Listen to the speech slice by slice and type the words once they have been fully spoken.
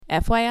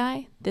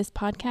FYI, this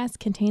podcast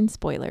contains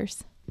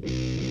spoilers.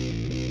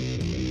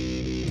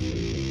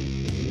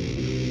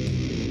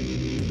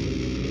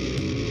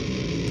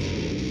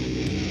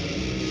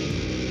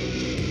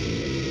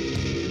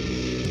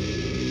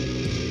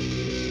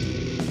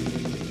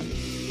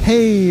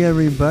 Hey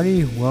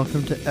everybody,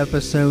 welcome to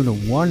episode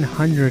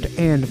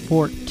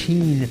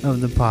 114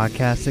 of the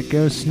podcast that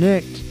goes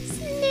Snicked.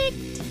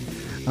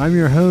 I'm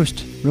your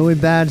host, really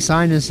bad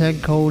sinus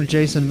head cold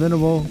Jason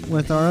Venable,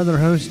 with our other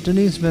host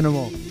Denise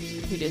Venable.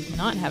 Who does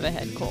not have a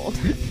head cold.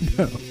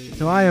 No.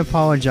 So I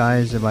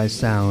apologize if I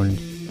sound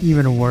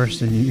even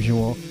worse than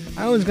usual.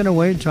 I was going to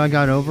wait until I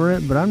got over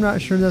it, but I'm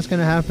not sure that's going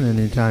to happen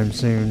anytime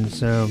soon,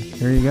 so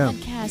here you go.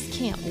 Podcast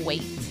can't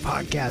wait.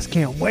 Podcast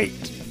can't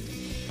wait.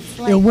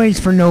 Like, it waits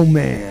for no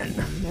man.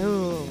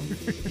 No.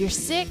 If you're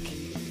sick,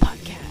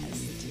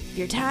 podcast. If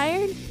you're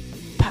tired,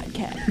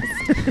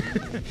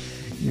 podcast.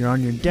 You're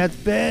on your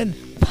deathbed?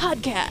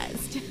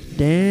 Podcast.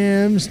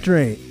 Damn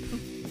straight.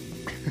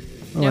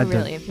 No,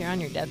 really, if you're on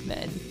your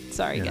deathbed.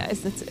 Sorry,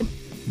 guys, that's it.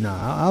 No,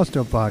 I'll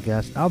still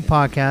podcast. I'll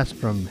podcast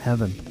from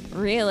heaven.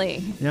 Really?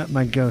 Yep,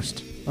 my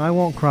ghost. I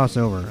won't cross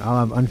over. I'll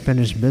have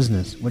unfinished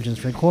business, which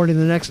is recording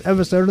the next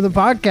episode of the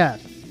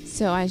podcast.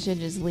 So I should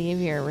just leave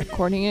your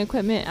recording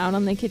equipment out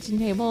on the kitchen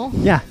table?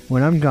 Yeah,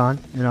 when I'm gone,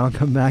 and I'll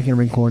come back and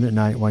record at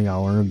night while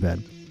y'all are in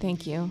bed.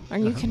 Thank you. Or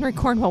you can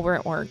record while we're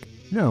at work.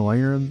 No, while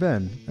you're in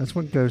bed. That's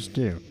what ghosts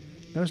do.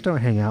 Ghosts don't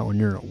hang out when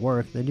you're at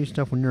work. They do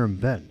stuff when you're in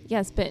bed.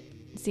 Yes, but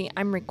see,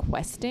 I'm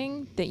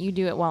requesting that you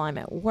do it while I'm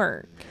at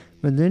work.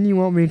 But then you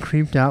won't be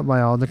creeped out by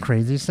all the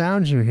crazy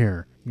sounds you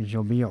hear, because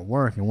you'll be at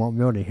work and won't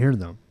be able to hear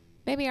them.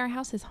 Maybe our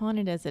house is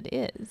haunted as it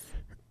is.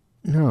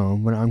 No,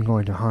 but I'm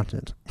going to haunt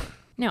it.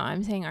 No,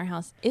 I'm saying our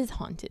house is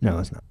haunted. No,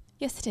 it's not.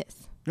 Yes, it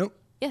is. Nope.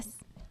 Yes.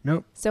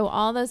 Nope. So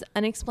all those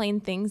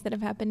unexplained things that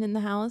have happened in the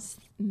house,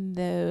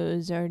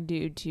 those are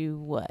due to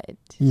what?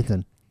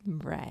 Ethan.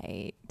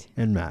 Right.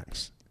 And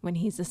Max. When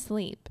he's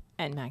asleep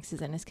and Max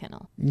is in his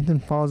kennel. Ethan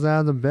falls out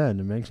of the bed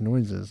and makes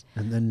noises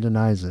and then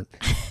denies it.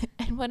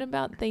 And what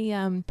about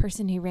the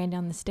person who ran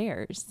down the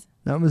stairs?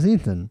 That was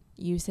Ethan.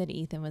 You said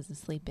Ethan was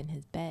asleep in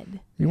his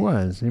bed. He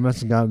was. He must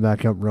have got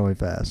back up really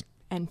fast.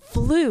 And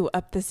flew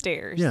up the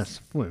stairs. Yes,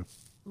 flew.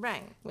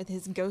 Right, with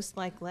his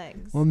ghost-like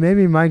legs. Well,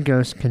 maybe my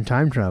ghost can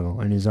time travel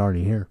and he's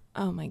already here.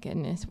 Oh my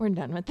goodness, we're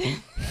done with it.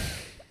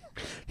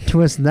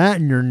 Twist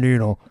that in your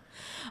noodle.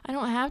 I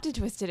don't have to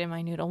twist it in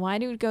my noodle. Why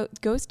do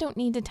ghosts don't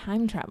need to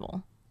time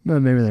travel? Well,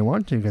 maybe they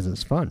want to because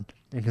it's fun.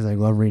 And because they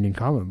love reading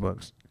comic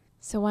books.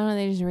 So why don't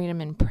they just read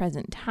them in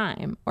present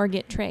time or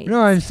get trades?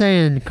 No, I'm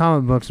saying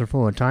comic books are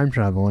full of time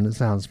travel and it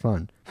sounds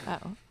fun.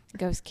 Oh,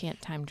 ghosts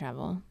can't time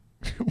travel.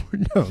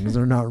 No, because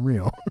they're not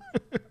real.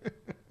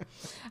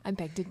 I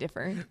beg to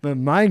differ. But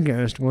my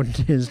ghost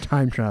is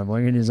time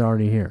traveling and he's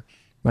already here.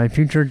 My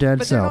future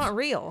dead self. But they're not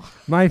real.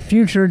 My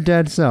future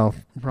dead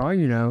self.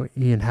 Probably,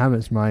 he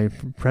inhabits my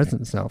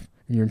present self.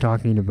 And you're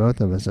talking to both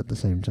of us at the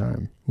same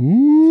time.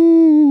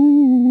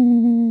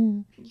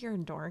 Ooh. You're a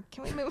dork.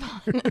 Can we move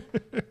on?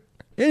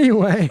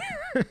 Anyway,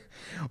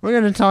 we're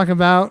going to talk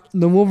about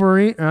the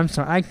Wolverine. I'm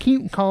sorry, I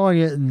keep calling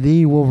it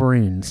the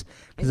Wolverines.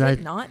 Is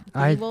it not the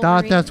I Wolverines?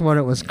 thought that's what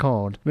it was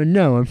called. But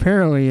no,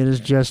 apparently it is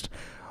just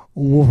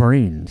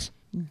Wolverines.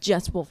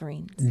 Just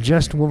Wolverines.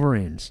 Just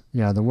Wolverines.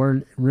 Yeah, the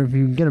word, if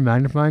you get a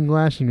magnifying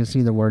glass, you can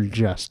see the word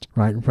just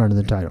right in front of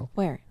the title.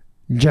 Where?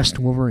 Just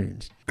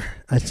Wolverines.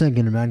 I said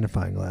get a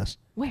magnifying glass.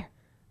 Where?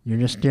 You're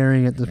just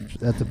staring at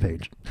the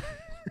page.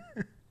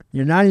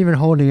 You're not even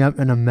holding up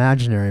an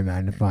imaginary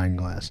magnifying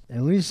glass.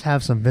 At least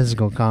have some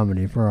physical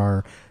comedy for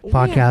our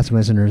podcast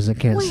listeners that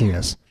can't see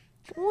us.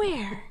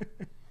 Where?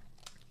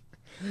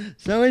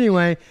 So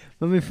anyway,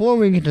 but before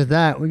we get to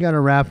that, we got to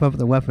wrap up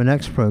the Weapon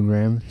X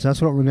program. So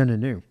that's what we're going to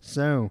do.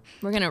 So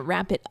We're going to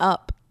wrap it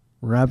up.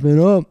 wrap it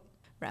up.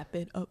 Wrap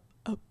it up.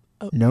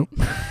 Nope.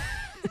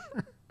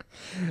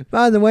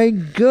 By the way,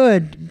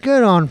 good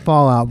on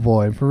Fall Out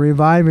Boy for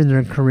reviving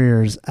their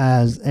careers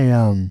as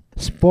a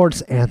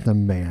sports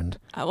anthem band.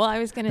 Well, I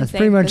was going to say That's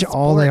pretty much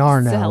all they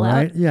are now,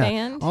 right? Yeah.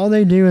 Band. All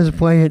they do is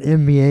play at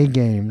NBA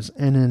games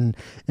and in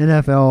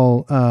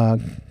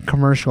NFL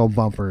commercial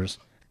bumpers.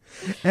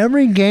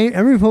 Every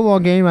football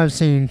game I've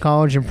seen,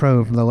 college and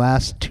pro, for the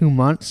last 2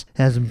 months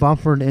has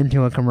bumpered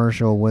into a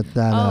commercial with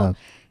that.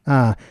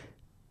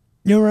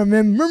 You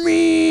remember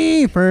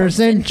me for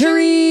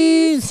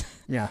centuries.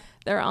 Yeah.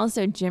 There are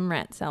also gym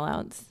rat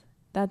sellouts.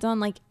 That's on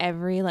like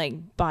every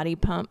like body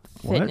pump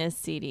fitness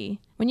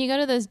CD. When you go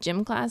to those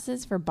gym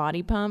classes for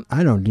body pump.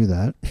 I don't do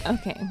that.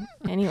 Okay.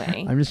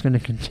 Anyway. I'm just going to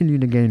continue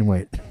to gain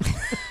weight.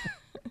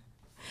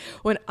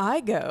 When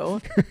I go,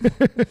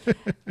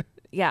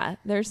 yeah,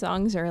 their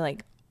songs are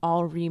like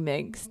all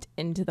remixed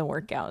into the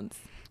workouts.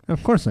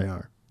 Of course they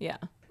are. Yeah.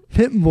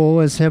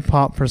 Pitbull is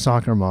hip-hop for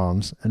soccer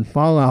moms, and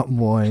Fall Out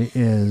Boy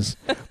is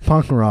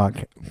punk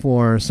rock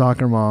for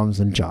soccer moms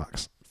and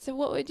jocks. So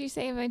what would you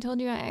say if I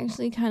told you I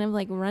actually kind of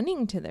like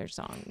running to their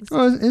songs?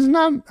 Well, it's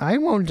not. I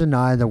won't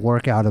deny the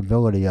workout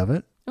ability of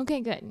it.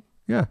 Okay, good.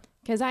 Yeah.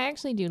 Because I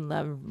actually do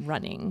love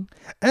running.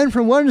 And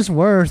for what it's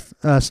worth,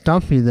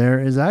 Stumpy there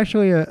is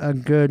actually a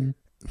good,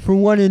 for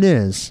what it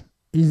is,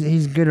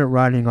 he's good at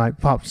writing like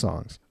pop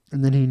songs.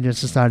 And then he just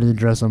decided to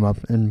dress them up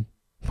in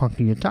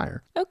funky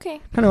attire.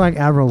 Okay. Kind of like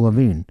Avril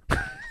Lavigne.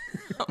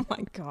 Oh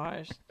my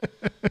gosh.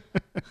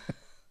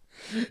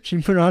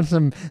 She put on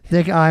some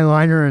thick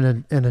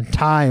eyeliner and a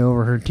tie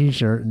over her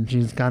t-shirt, and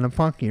she's kind of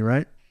funky,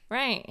 right?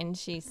 Right. And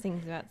she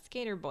sings about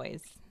skater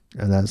boys.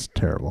 And that's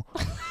terrible.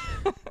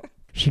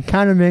 She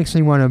kind of makes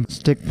me want to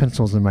stick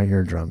pencils in my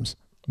eardrums.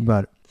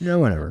 But,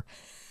 whatever.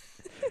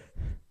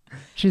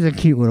 She's a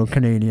cute little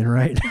Canadian,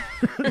 right?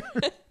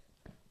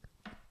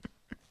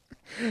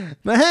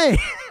 But hey,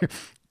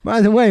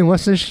 by the way,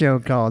 what's this show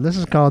called? This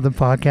is called The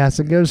Podcast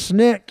That Goes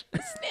Snicked.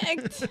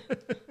 Snicked.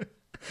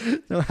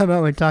 So how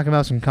about we talk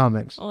about some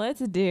comics? Well,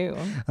 let's do.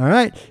 All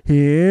right,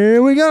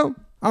 here we go.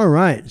 All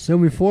right, so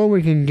before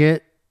we can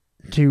get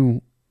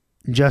to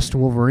just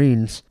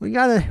Wolverines, we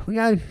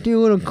gotta do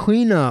a little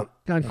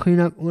cleanup. Gotta clean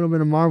up a little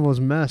bit of Marvel's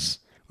mess.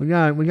 We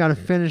gotta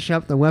finish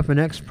up the Weapon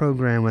X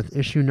program with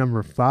issue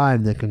number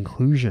 5, the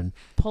conclusion.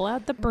 Pull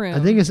out the broom. I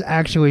think it's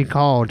actually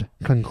called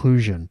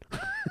Conclusion.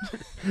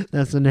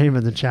 That's the name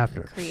of the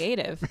chapter.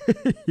 Creative.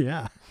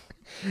 Yeah.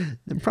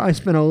 They probably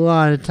spent a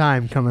lot of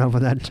time coming up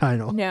with that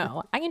title.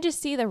 No, I can just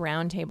see the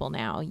round table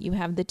now. You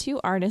have the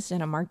 2 artists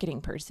and a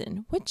marketing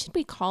person. What should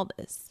we call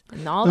this?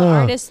 And all the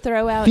artists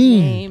throw out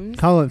Fiend. names.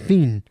 Call it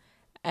Fiend.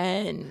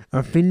 And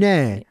Or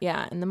Fiend.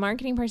 yeah, and the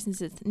marketing person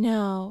says,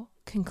 no,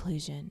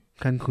 conclusion.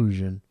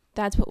 Conclusion.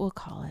 That's what we'll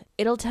call it.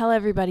 It'll tell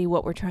everybody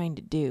what we're trying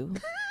to do.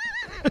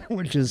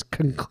 Which is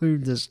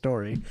conclude the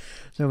story.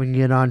 So we can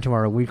get on to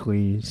our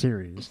weekly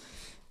series.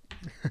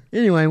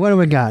 Anyway, what do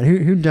we got?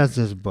 Who does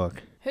this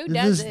book? Who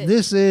does it?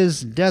 This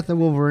is Death of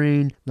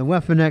Wolverine, the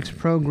Weapon X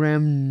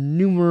program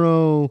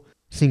numero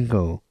 5.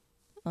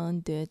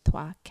 1, 2, 3,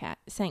 4,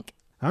 5.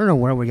 I don't know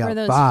where we got For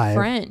those 5.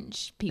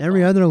 French people.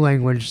 Every other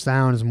language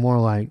sounds more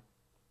like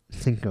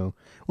cinco.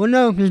 Well,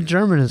 no, because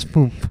German is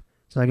fünf.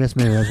 So I guess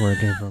maybe that's where it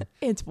came from.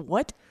 It's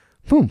what?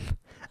 Fünf.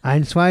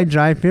 Ein, zwei,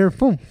 drei, vier,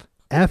 fünf.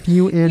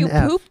 F-U-N-F.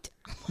 You pooped?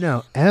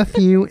 No,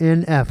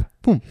 F-U-N-F.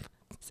 Fünf.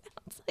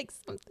 Sounds like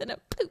something a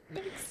poop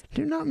makes.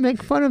 Do not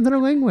make fun of their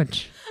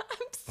language.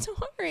 I'm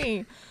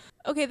sorry.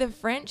 Okay, the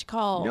French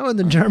call. You know what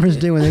the Germans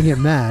do when they get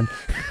mad?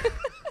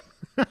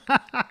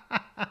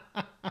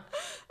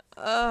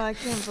 Oh, I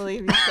can't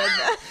believe you said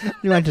that.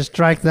 You like to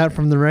strike that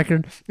from the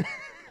record?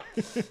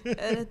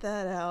 Edit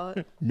that out.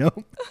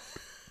 Nope.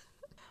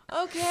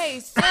 Okay,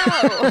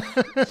 so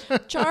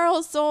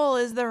Charles Soule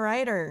is the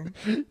writer,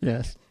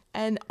 Yes.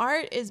 and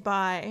art is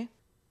by.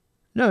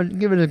 No,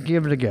 give it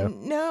a go.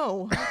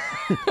 No.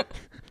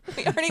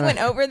 We already went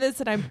over this,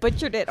 and I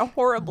butchered it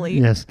horribly.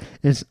 Yes.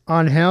 It's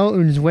Angel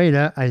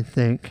Unzueta, I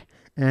think,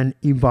 and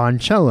Iban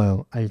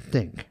Cello, I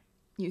think.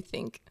 You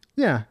think?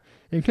 Yeah.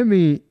 It could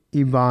be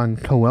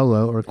Iban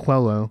Coelho or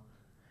Quello.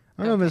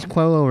 I don't know if it's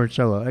Quello or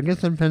Cello. I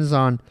guess it depends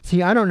on...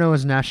 See, I don't know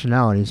his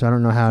nationality, so I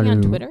don't know how Is he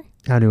on Twitter?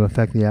 How to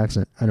affect the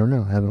accent. I don't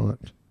know. I haven't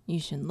looked. You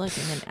should look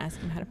and then ask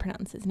him how to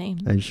pronounce his name.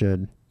 I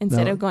should.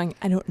 Instead of going,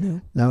 I don't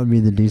know. That would be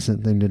the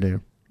decent thing to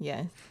do.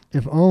 Yes.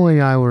 If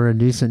only I were a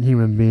decent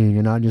human being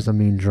and not just a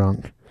mean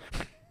drunk.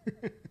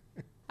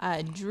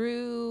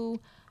 Drew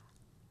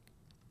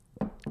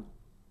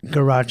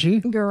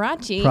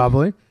Garachi,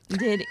 probably.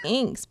 did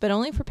inks, but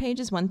only for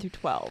pages 1 through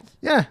 12.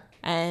 Yeah.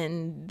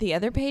 And the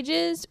other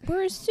pages,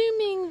 we're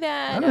assuming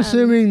that... I'm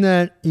assuming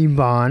that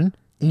Iban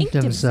inked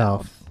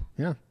himself.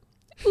 Yeah.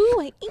 Ooh,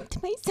 I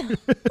inked myself.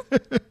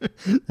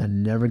 That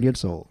never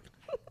gets old.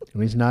 At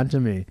least not to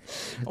me.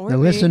 Or The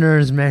me.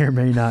 listeners may or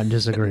may not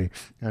disagree.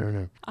 I don't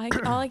know.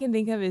 All I can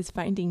think of is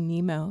Finding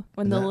Nemo.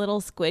 When the little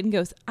squid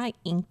goes, I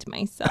inked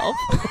myself.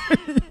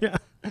 Yeah.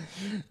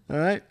 All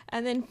right.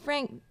 And then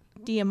Frank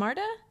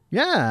Diamarta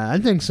Yeah, I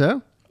think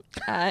so.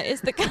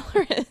 is the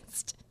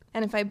colorist.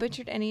 And if I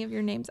butchered any of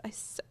your names, I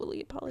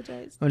solely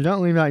apologize. Well,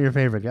 don't leave out your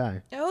favorite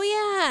guy. Oh,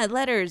 yeah.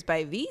 Letters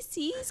by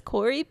VC's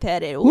Corey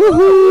Pettit.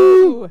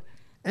 Woohoo!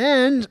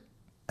 And,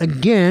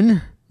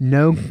 again,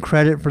 no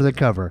credit for the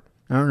cover.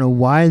 I don't know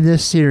why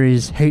this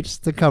series hates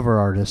the cover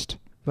artist.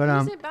 But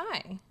Who's it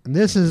by?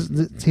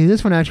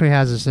 this one actually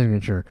has a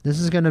signature. This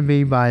is going to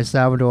be by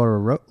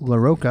Salvador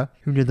LaRocca,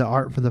 who did the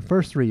art for the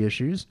first 3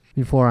 issues,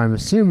 before I'm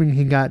assuming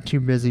he got too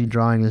busy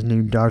drawing his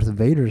new Darth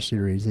Vader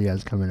series he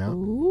has coming out.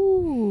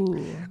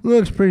 Ooh.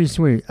 Looks pretty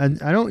sweet.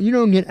 You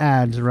don't get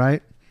ads,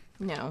 right?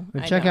 No.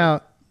 But I check don't.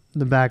 out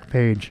the back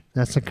page.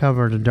 That's the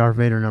cover to Darth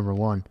Vader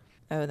 #1.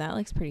 Oh, that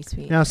looks pretty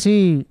sweet. Now,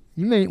 see,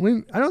 I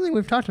don't think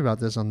we've talked about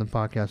this on the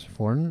podcast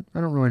before, and I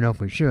don't really know if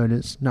we should.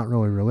 It's not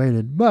really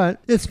related, but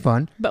it's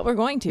fun. But we're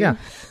going to. Yeah.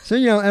 So,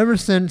 ever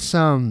since,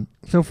 so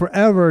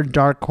forever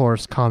Dark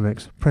Horse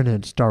Comics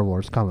printed Star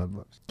Wars comic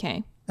books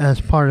Okay. as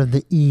part of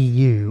the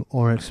EU,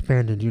 or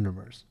Expanded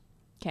Universe.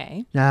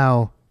 Okay.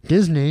 Now,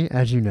 Disney,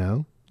 as you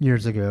know,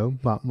 years ago,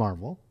 bought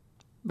Marvel.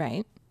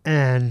 Right.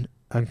 And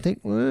I think,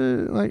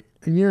 like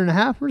a year and a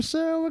half or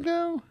so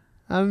ago,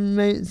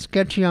 I'm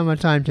sketchy on my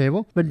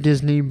timetable, but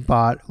Disney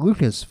bought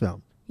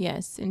Lucasfilm.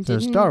 Yes. And So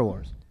Star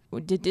Wars.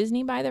 Did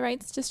Disney buy the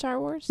rights to Star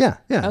Wars? Yeah.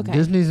 Okay.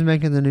 Disney's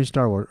making the new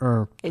Star Wars,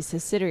 or A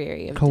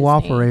subsidiary of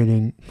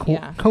cooperating, Disney.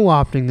 Yeah.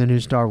 co-opting the new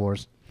Star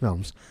Wars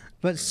films.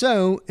 But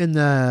so in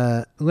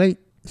the late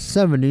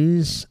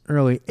 70s,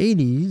 early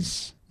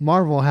 80s,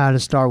 Marvel had a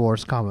Star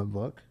Wars comic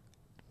book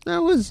that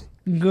was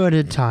good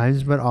at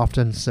times, but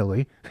often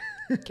silly.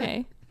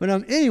 Okay. But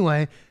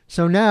anyway,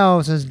 so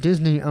now since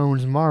Disney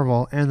owns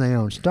Marvel and they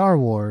own Star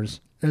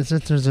Wars, and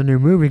since there's a new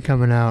movie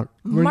coming out,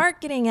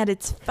 Marketing at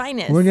its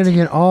finest. we're going to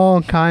get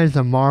all kinds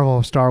of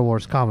Marvel Star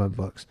Wars comic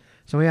books.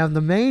 So we have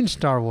the main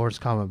Star Wars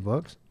comic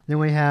books. Then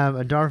we have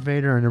a Darth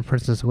Vader and a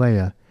Princess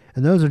Leia.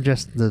 And those are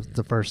just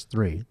the first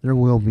 3. There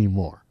will be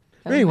more.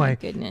 Oh, Anyway, my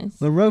goodness.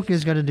 LaRocque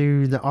is going to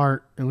do the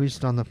art, at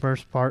least on the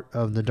first part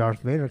of the Darth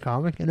Vader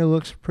comic, and it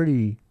looks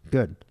pretty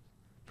good.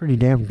 Pretty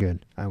damn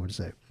good, I would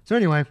say. So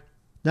anyway,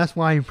 that's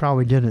why he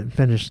probably didn't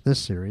finish this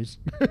series.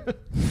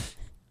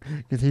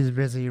 Because he's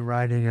busy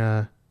writing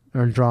or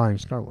drawing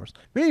Star Wars.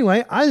 But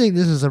anyway, I think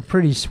this is a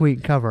pretty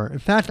sweet cover. In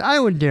fact, I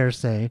would dare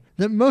say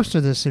that most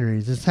of the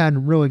series has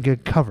had really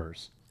good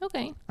covers.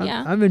 Okay.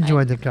 Yeah. I've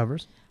enjoyed the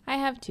covers. I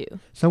have too.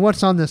 So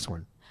what's on this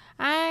one?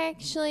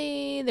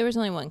 There was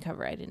only one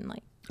cover I didn't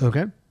like.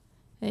 Okay.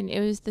 And it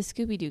was the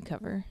Scooby-Doo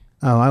cover.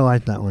 Oh, I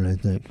like that one, I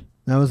think.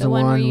 That was the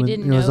one where you with,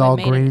 didn't it was know all it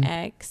made green. an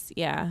X.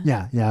 Yeah.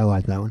 Yeah, I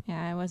like that one.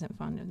 Yeah, I wasn't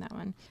fond of that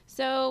one.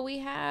 So we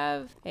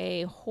have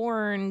a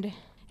horny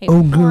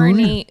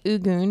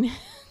Ugoon.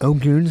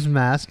 Ogun's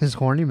mask, his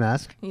horny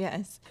mask.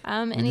 Yes.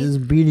 And his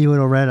beady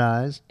little red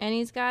eyes. And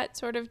he's got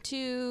sort of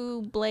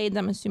 2 blades.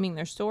 I'm assuming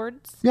they're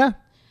swords. Yeah.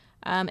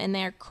 And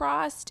they're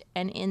crossed,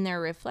 and in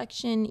their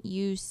reflection,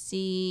 you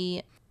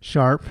see...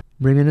 Sharp,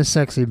 bringing his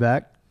sexy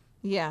back.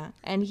 Yeah,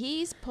 and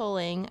he's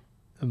pulling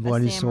a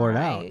bloody sword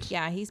samurai. out.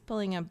 Yeah, he's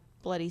pulling a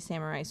bloody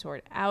samurai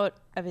sword out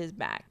of his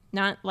back.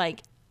 Not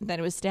like that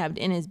it was stabbed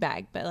in his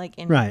back, but like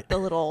in the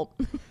little...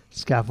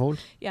 Scaffold.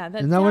 Yeah,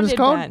 Isn't that what it's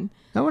called? Bad.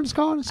 That what it's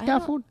called? A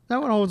scaffold? That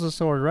one holds a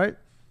sword, right?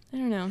 I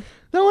don't know.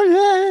 That one,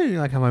 hey,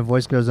 like how my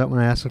voice goes up when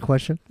I ask a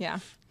question? Yeah.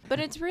 But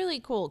it's really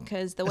cool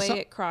because the way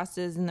it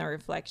crosses and the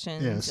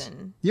reflections. Yes.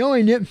 And the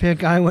only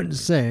nitpick I wouldn't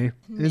say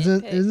is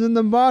in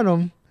the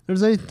bottom.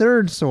 There's a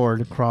 3rd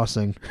sword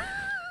crossing.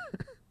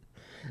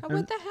 Oh,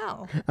 what the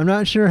hell? I'm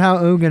not sure how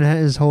Ogun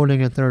is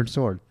holding a 3rd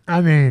sword.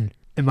 I mean,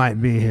 it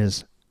might be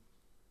his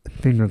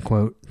finger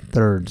quote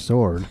 3rd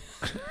sword.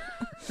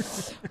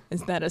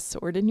 Is that a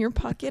sword in your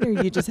pocket, or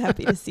are you just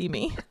happy to see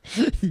me?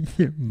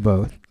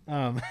 Both.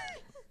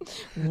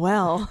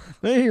 Well.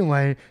 But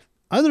anyway,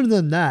 other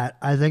than that,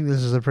 I think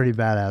this is a pretty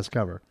badass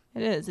cover.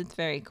 It is. It's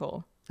very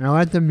cool. And I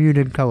like the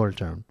muted color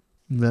tone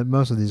that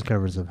most of these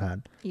covers have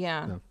had.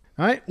 Yeah. So.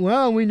 All right.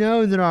 Well, we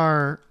know that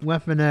our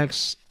Weapon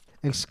X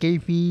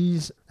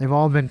escapees, they've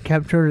all been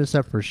captured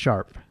except for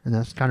Sharp. And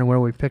that's kind of where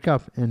we pick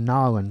up in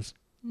Nolans.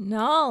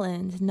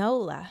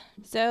 Nola.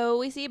 So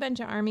we see a bunch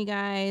of army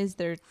guys.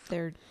 They're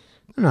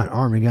not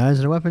army guys,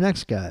 they're Weapon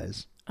X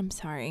guys. I'm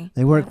sorry.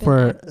 They work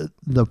for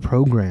the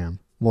program.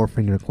 More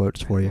finger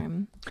quotes for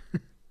you.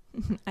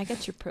 I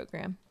got your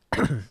program.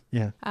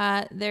 Yeah.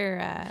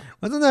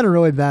 Wasn't that a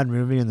really bad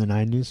movie in the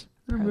 90s?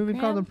 A movie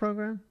called The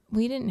Program?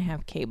 We didn't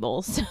have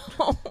cable, so...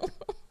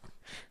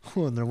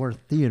 Well, there were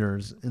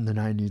theaters in the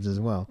 90s as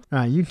well. All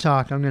right, you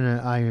talk. I'm going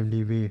to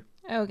IMDb.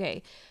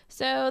 Okay.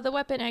 So the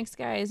Weapon X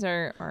guys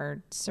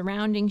are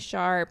surrounding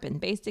Sharp, and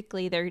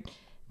basically they're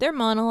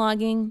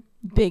monologuing.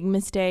 Big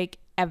mistake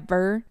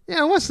ever.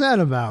 Yeah, what's that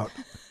about?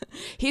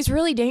 He's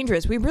really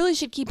dangerous. We really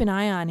should keep an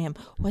eye on him.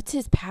 What's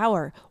his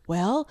power?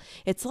 Well,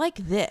 it's like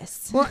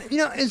this. Well,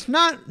 it's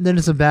not that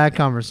it's a bad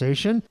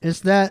conversation. It's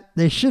that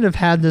they should have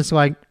had this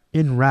like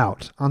en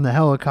route on the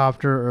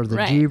helicopter or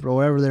the Jeep or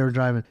wherever they were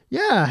driving.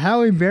 Yeah,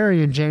 Halle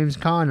Berry and James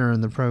Caan are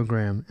in the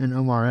program, and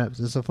Omar Epps.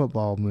 It's a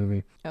football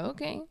movie.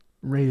 Okay.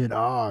 Rated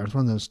R. It's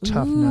one of those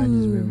tough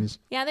 90s movies.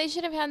 Yeah, they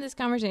should have had this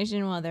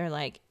conversation while they're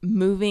like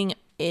moving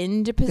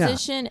into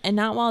position and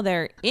not while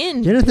they're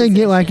in Didn't they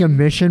get like a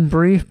mission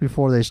brief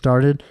before they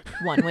started?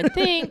 One would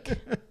think.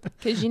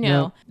 Because,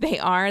 they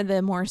are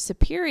the more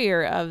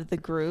superior of the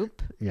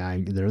group. Yeah,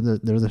 they're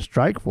the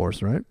strike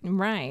force, right?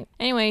 Right.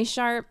 Anyway,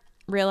 Sharp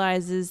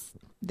realizes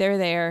they're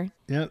there.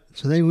 Yep.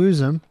 So they lose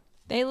him.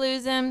 They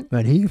lose him.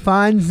 But he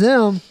finds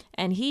them.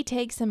 And he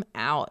takes them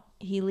out.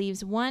 He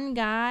leaves one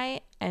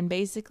guy, and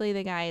basically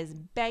the guy is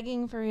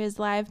begging for his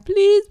life.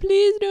 Please,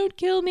 please don't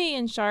kill me.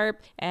 And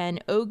Sharp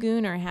and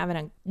Ogun are having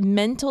a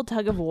mental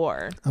tug of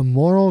war. A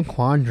moral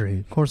quandary.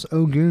 Of course,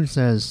 Ogun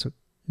says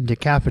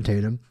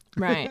decapitate him.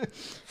 Right.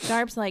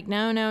 Sharp's like,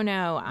 no.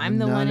 I'm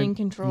the one in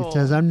control. He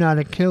says, I'm not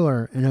a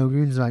killer. And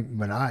Ogun's like,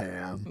 but I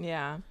am.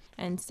 Yeah.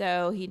 And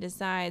so he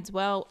decides,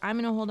 well, I'm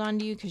going to hold on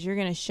to you because you're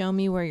going to show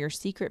me where your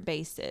secret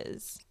base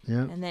is.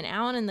 Yep. And then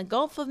out in the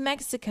Gulf of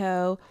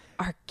Mexico,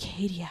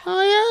 Arcadia.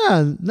 Oh,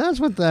 yeah. That's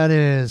what that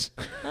is.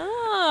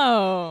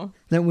 Oh.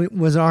 That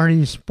was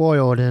already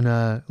spoiled in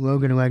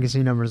Logan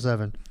Legacy number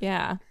 7.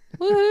 Yeah.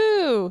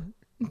 Woohoo.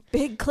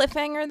 Big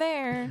cliffhanger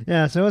there.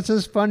 Yeah, so it's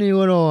this funny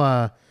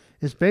little...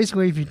 it's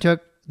basically if you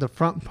took the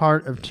front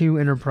part of 2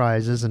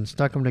 Enterprises and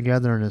stuck them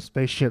together in a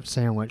spaceship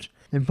sandwich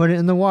and put it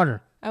in the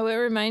water. Oh, it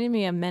reminded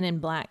me of Men in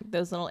Black,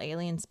 those little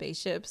alien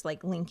spaceships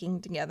like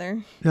linking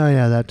together. Oh,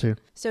 yeah, that too.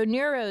 So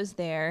Nero's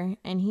there,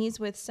 and he's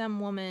with some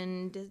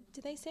woman. Did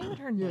they say what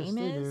her name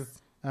they is? do.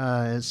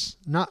 It's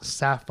not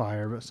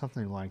Sapphire, but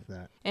something like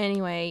that.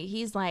 Anyway,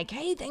 he's like,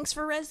 hey, thanks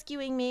for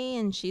rescuing me.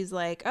 And she's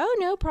like, oh,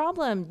 no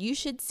problem. You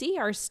should see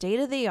our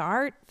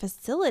state-of-the-art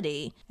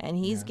facility. And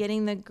he's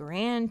getting the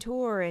grand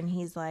tour, and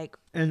he's like...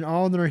 And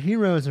all their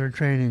heroes are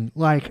training,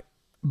 like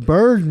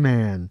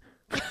Birdman.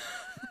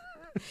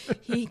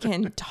 He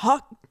can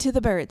talk to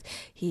the birds.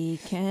 He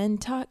can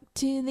talk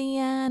to the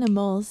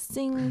animals,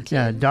 sing to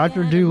Yeah, the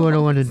Dr.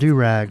 Doolittle and a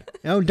do-rag.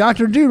 Oh,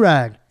 Dr.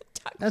 Do-rag.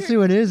 That's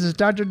who it is. It's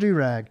Dr.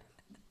 Do-rag.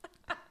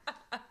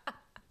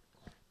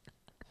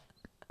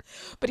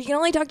 But he can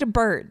only talk to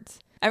birds.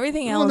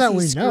 Everything Well, else that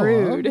he's we know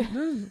screwed.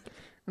 of.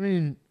 I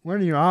mean, what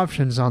are your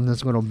options on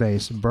this little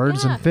base?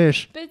 Birds Yeah, and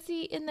fish. But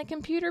see, in the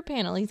computer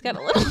panel, he's got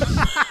a little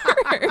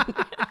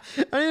bird.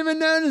 I didn't even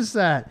notice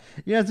that.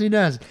 Yes, he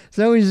does.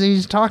 So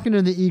he's talking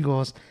to the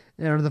eagles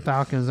or the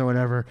falcons or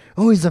whatever.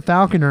 Oh, he's a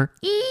falconer.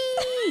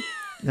 Eee!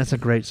 That's a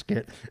great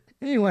skit.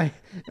 Anyway,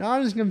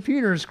 on his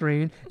computer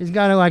screen, he's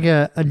got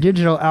a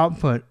digital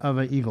output of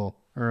an eagle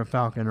or a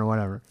falcon or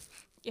whatever.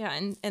 Yeah,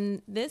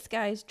 and this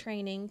guy's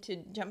training to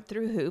jump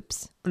through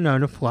hoops. No,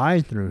 to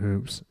fly through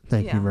hoops.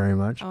 Thank you very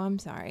much. Oh, I'm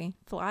sorry.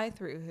 Fly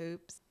through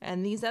hoops.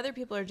 And these other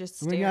people are just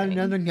staring. We got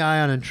another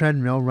guy on a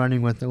treadmill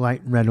running with the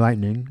red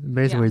lightning,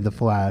 basically the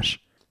Flash.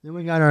 Then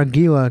we got our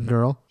Gila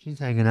girl. She's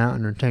hanging out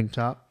in her tank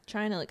top.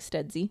 Trying to look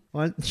studzy.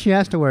 Well, she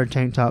has to wear a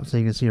tank top so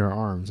you can see her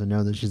arms and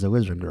know that she's a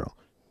lizard girl.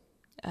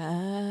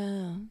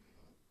 Oh.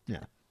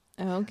 Yeah.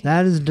 Okay.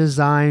 That is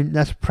design.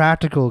 That's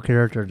practical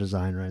character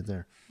design right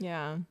there.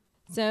 Yeah.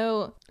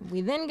 So we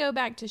then go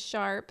back to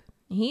Sharp.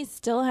 He's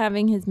still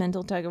having his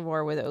mental tug of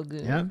war with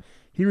Ogun. Yep.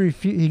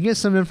 He gets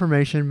some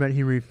information, but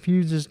he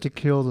refuses to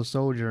kill the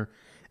soldier.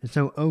 And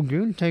so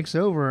Ogun takes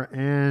over,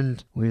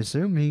 and we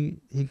assume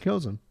he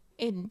kills him.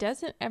 It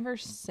doesn't ever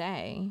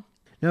say.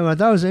 No, I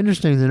thought it was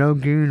interesting that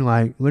Ogun,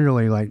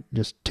 literally,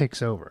 just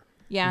takes over.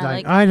 Yeah. He's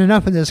like, I had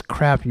enough of this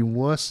crap, you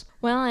wuss.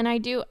 Well, and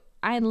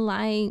I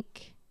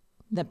like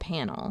the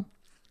panel.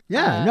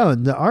 Yeah, no,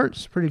 the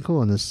art's pretty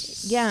cool in this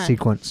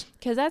sequence.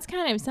 Because that's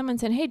kind of, someone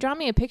said, hey, draw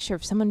me a picture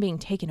of someone being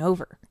taken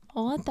over.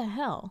 Well, what the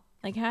hell?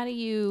 Like, how do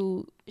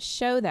you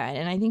show that?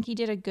 And I think he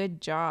did a good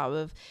job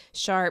of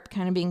Sharp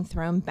kind of being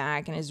thrown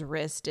back and his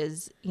wrist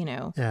is,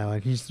 Yeah,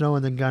 he's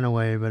throwing the gun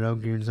away, but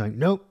Ogun's like,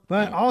 nope.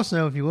 But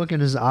also, if you look in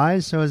his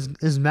eyes, so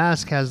his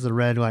mask has the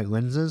red,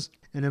 lenses.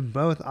 And in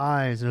both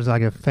eyes, there's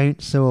a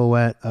faint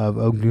silhouette of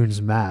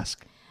Ogun's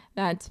mask.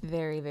 That's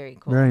very, very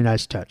cool. Very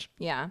nice touch.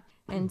 Yeah.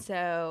 And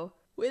so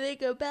when they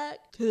go back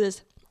to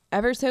this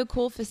ever so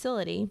cool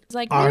facility, it's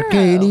like,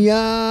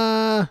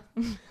 Arcadia!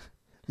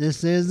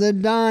 This is the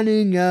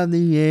dawning of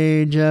the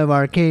age of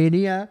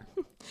Arcadia.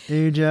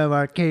 Age of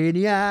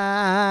Arcadia.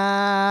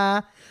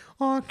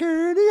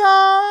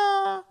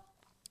 Arcadia!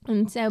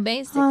 And so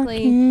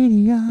basically,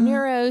 Arcadia.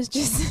 Nero's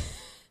just...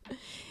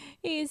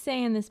 He's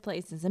saying this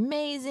place is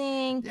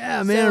amazing. Yeah,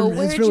 So man, it's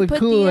where'd you really put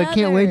cool. the I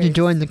can't wait to others?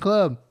 join the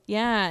club.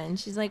 Yeah, and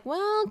she's like,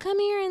 well, come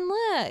here and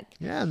look.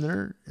 Yeah, and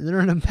they're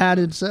in a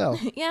padded cell.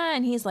 Yeah,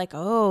 and he's like,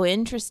 oh,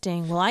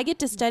 interesting. Well, I get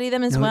to study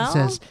them as No, well? it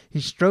says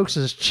he strokes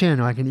his chin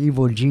like an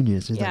evil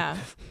genius. He's Yeah.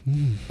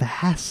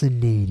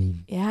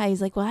 fascinating. Yeah,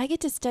 he's like, well, I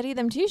get to study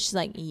them too. She's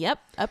like, yep,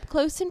 up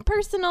close and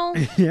personal.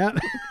 Yeah.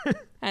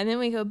 And then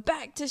we go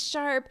back to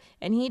Sharp,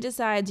 and he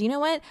decides, you know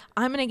what?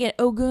 I'm going to get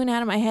Ogun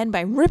out of my head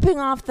by ripping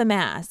off the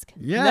mask.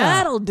 Yeah.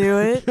 That'll do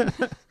it.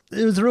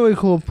 It was a really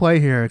cool play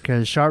here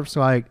because Sharp's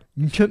like,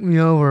 you took me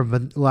over,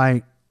 but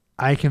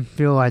I can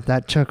feel like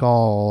that took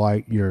all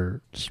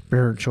your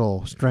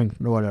spiritual strength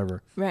or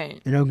whatever. Right.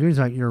 And Ogun's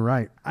like, you're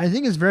right. I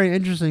think it's very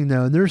interesting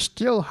though. They're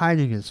still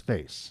hiding his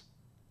face.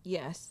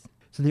 Yes.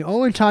 So the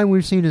only time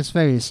we've seen his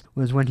face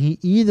was when he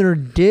either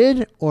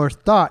did or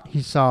thought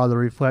he saw the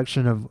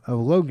reflection of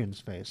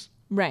Logan's face.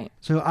 Right.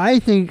 So I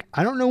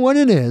don't know what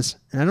it is,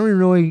 and I don't even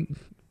really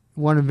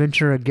want to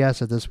venture a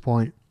guess at this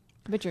point.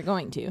 But you're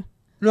going to.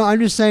 No, I'm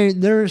just saying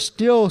there's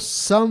still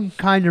some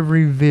kind of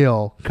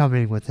reveal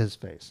coming with his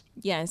face.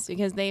 Yes,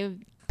 because they've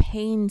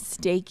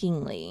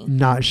painstakingly.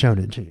 Not shown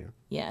it to you.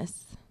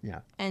 Yes.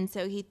 Yeah. And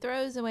so he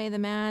throws away the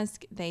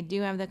mask. They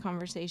do have the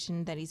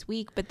conversation that he's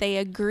weak, but they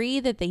agree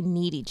that they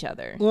need each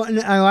other. Well, and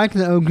I like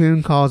that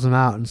Ogun calls him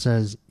out and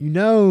says,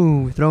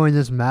 throwing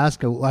this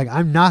mask,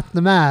 I'm not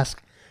the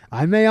mask.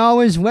 I may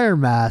always wear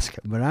mask,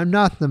 but I'm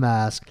not the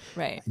mask.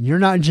 Right. You're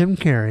not Jim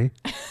Carrey.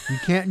 You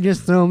can't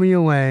just throw me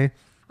away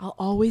I'll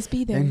always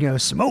be there. and go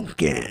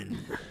smoking.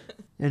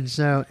 And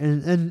so,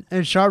 and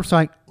Sharp's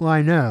like, well,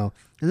 I know.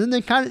 And then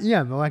they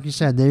but like you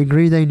said, they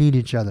agree they need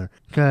each other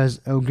because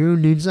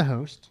Ogun needs a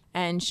host.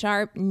 And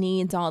Sharp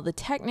needs all the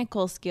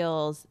technical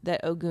skills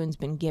that Ogun's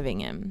been giving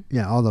him.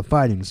 Yeah, all the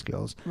fighting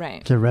skills.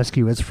 Right. To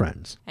rescue his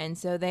friends. And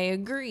so they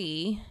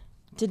agree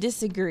to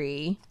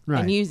disagree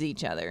Right. and use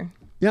each other.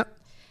 Yep.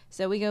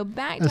 So we go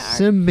back A to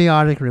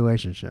symbiotic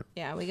relationship.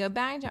 we go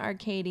back to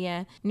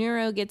Arcadia.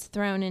 Nero gets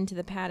thrown into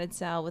the padded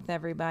cell with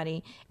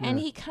everybody, and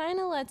he kind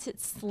of lets it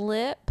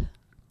slip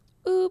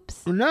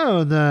Oops.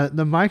 No,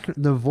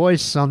 the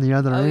voice on the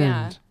other Oh, end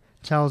yeah.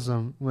 tells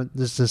them what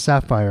this is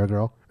Sapphire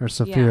girl or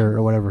Saphir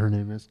or whatever her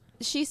name is.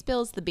 She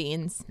spills the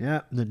beans.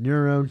 Yeah, the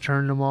Neuro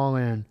turned them all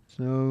in.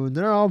 So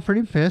they're all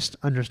pretty pissed,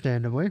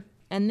 understandably.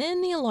 And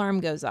then the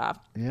alarm goes off.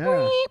 Yeah.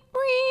 Beep,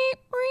 beep,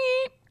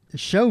 beep. The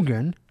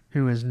Shogun,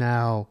 who is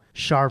now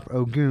Sharp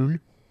Ogun,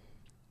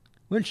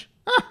 which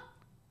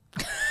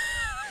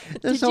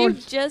Did you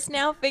just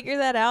now figure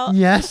that out?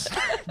 Yes.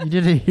 You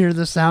didn't hear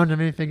the sound of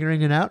me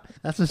figuring it out?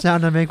 That's the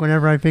sound I make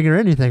whenever I figure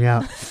anything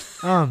out.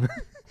 Well,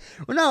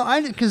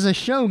 no, because a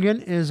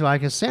Shogun is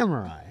like a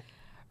samurai.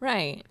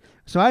 Right.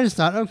 So I just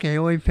thought, okay,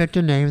 well, he picked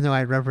a name that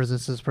like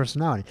represents his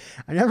personality.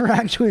 I never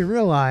actually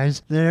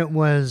realized that it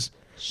was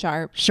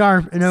Sharp.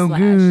 and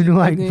Ogun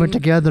like put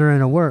together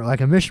in a word,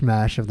 like a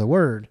mishmash of the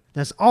word.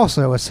 That's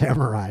also a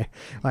samurai.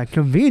 Like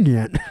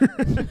convenient.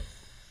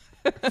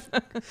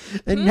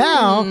 And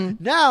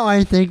now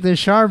I think that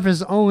Sharp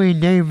is only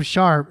named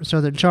Sharp so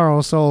that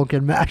Charles Soule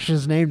can mash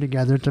his name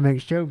together to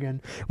make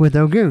Shogun with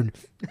Ogun.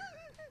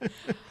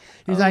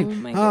 He's like,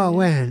 oh,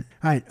 wait.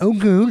 All right,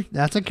 Ogun,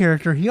 that's a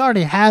character. He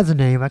already has a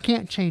name. I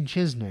can't change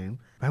his name.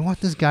 I want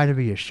this guy to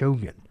be a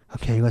Shogun.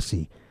 Okay, let's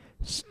see.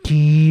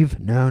 Steve.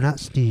 No, not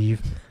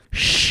Steve.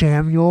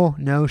 Samuel.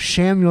 No,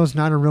 Samuel's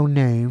not a real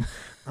name.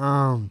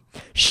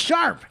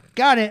 Sharp.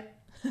 Got it.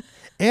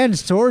 And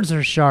swords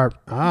are sharp.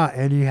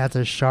 And he has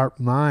a sharp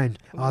mind.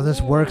 Oh, this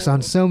works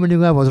on so many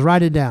levels.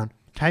 Write it down.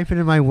 Type it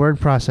in my word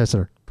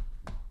processor.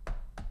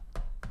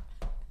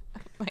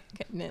 My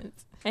goodness.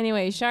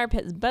 Anyway, Sharp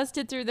has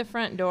busted through the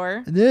front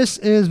door. This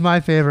is my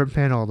favorite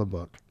panel of the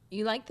book.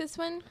 You like this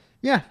one?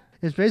 Yeah.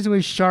 It's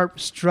basically Sharp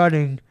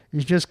strutting.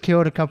 He's just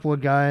killed a couple of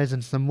guys,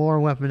 and some more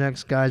Weapon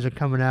X guys are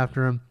coming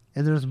after him.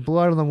 And there's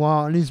blood on the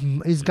wall, and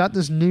he's got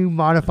this new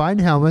modified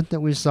helmet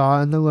that we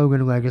saw in the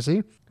Logan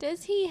Legacy.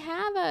 Does he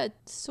have a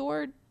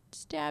sword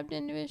stabbed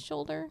into his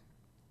shoulder?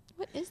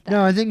 What is that?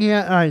 No, I think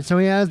all right, so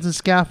he has the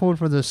scaffold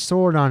for the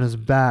sword on his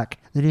back.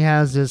 Then he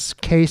has this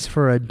case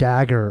for a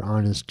dagger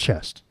on his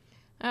chest.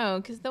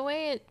 Oh, because the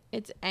way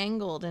it's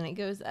angled and it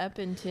goes up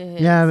into his...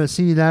 Yeah, but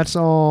see, that's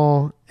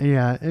all...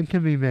 Yeah, it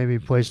could be maybe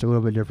placed a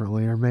little bit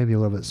differently or maybe a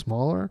little bit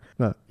smaller.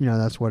 But,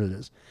 that's what it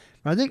is.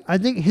 I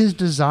think his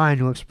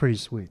design looks pretty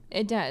sweet.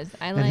 It does.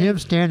 And him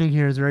standing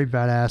here is very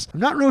badass. I'm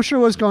not real sure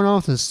what's going on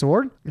with his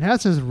sword. It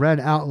has this red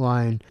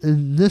outline.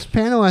 In this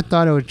panel, I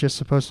thought it was just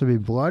supposed to be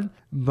blood,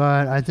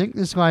 but I think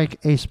it's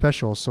like a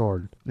special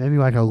sword. Maybe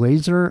like a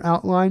laser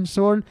outline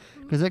sword,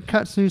 because it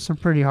cuts through some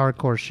pretty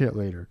hardcore shit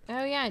later.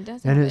 Oh yeah, it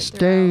does. And it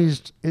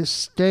stays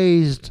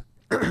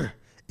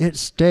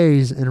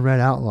in red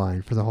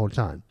outline for the whole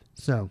time.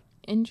 So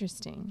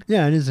interesting.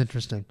 Yeah, it is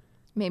interesting.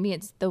 Maybe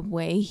it's the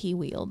way he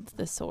wields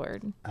the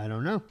sword. I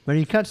don't know. But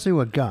he cuts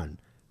through a gun.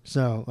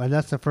 So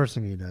that's the first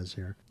thing he does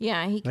here.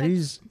 Yeah, But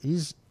he's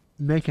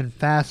making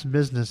fast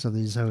business of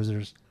these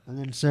hosers. And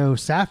then so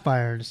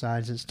Sapphire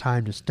decides it's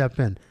time to step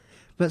in.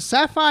 But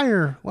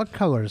Sapphire, what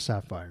color is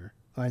Sapphire?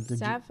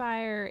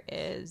 Sapphire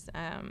is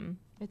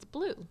it's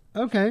blue.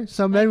 Okay,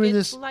 so maybe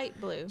it's light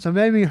blue. So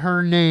maybe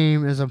her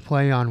name is a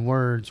play on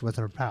words with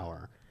her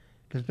power.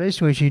 Because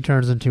basically she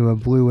turns into a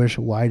bluish,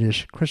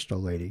 whitish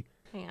crystal lady.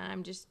 Hang on,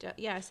 I'm just...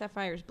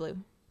 Sapphire's blue.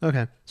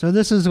 Okay. So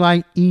this is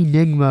like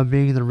Enigma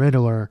being the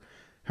Riddler.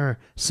 Her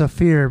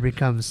Saphir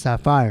becomes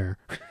Sapphire.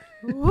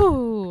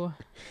 Ooh.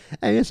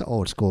 Hey, it's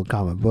old school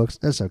comic books.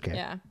 That's okay.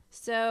 Yeah.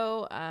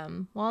 So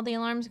while the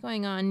alarm's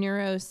going on,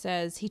 Neuro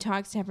says he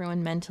talks to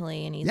everyone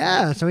mentally. And he's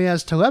so he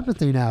has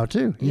telepathy now,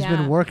 too. He's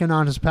been working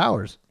on his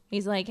powers.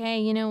 He's like,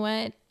 hey, you know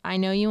what? I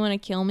know you want to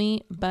kill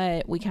me,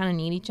 but we kind of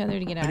need each other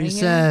to get out of here. And he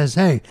says,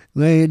 hey,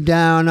 lay it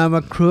down. I'm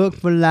a crook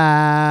for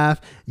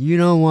life. You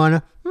don't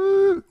want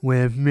to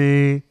with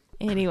me.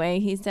 Anyway,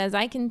 he says,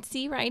 I can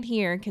see right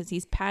here, because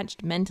he's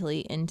patched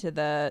mentally into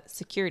the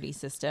security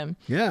system.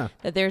 Yeah.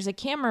 That there's a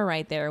camera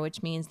right there,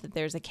 which means that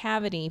there's a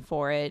cavity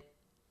for it,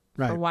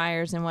 for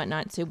wires and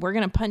whatnot. So we're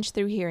going to punch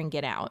through here and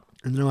get out.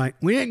 And they're like,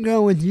 we didn't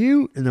go with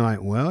you. And they're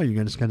like, well,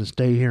 you're just going to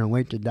stay here and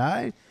wait to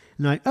die?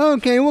 And they're like,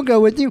 okay, we'll go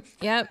with you.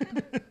 Yep.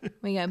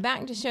 We go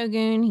back to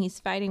Shogun. He's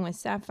fighting with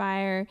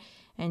Sapphire,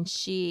 and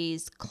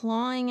she's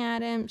clawing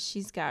at him.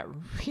 She's got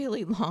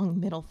really long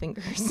middle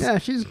fingers. Yeah,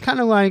 she's kind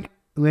of like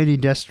Lady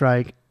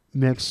Deathstrike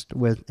mixed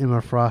with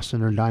Emma Frost in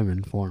her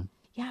diamond form.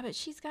 Yeah, but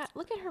she's got...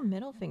 Look at her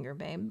middle finger,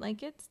 babe.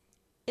 Like,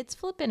 it's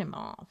flipping him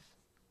off.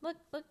 Look.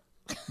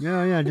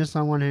 Yeah, just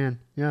on one hand.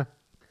 Yeah.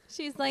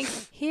 She's like,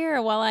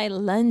 here, while I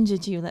lunge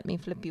at you, let me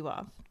flip you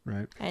off.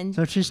 Right. And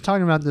so she's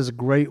talking about this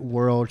great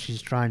world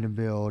she's trying to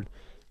build.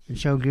 And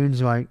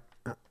Shogun's like,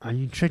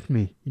 you tricked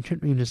me. You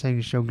tricked me into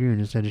saying Shogun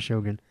instead of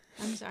Shogun.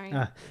 I'm sorry.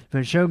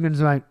 But Shogun's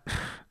like,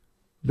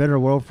 better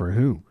world for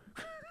who?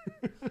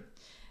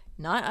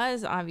 Not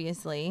us,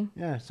 obviously.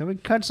 Yeah, so he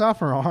cuts off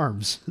her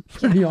arms.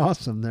 Pretty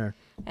awesome there.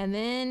 And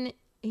then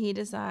he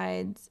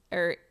decides,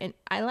 and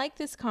I like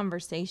this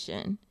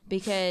conversation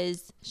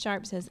because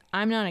Sharp says,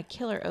 I'm not a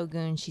killer,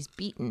 Ogun. She's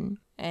beaten.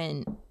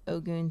 And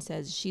Ogun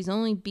says, she's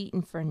only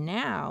beaten for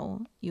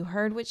now. You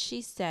heard what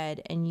she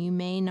said, and you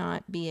may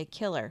not be a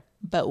killer,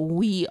 but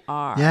we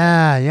are.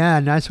 Yeah.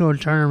 Nice little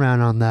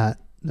turnaround on that.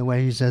 The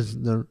way he says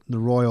the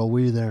royal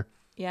we there.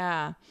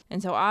 Yeah.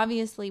 And so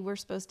obviously we're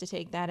supposed to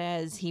take that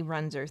as he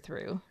runs her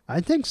through.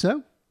 I think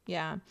so.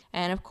 Yeah.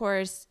 And of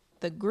course,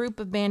 the group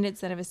of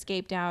bandits that have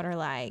escaped out are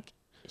like,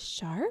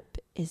 Sharp,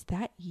 is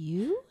that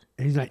you?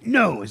 And he's like,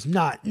 no, it's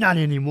not. Not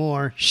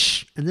anymore.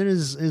 Shh. And then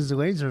his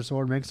laser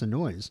sword makes a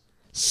noise.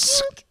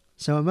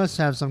 So it must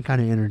have some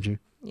kind of energy.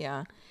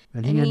 Yeah.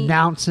 And he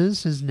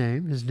announces his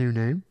new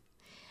name.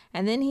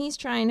 And then he's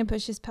trying to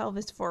push his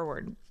pelvis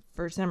forward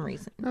for some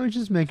reason. No, he's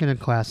just making a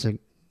classic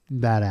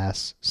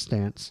badass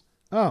stance.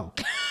 Oh.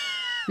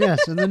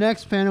 Yes, in the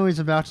next panel, he's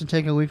about to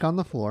take a leak on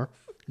the floor.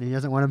 And he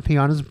doesn't want to pee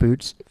on his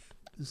boots.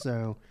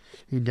 So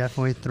he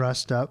definitely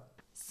thrust up.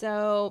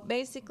 So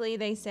basically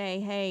they say,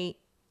 hey,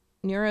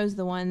 Neuro's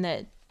the one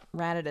that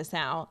ratted us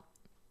out.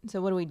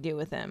 So what do we do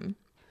with him?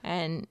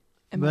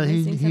 But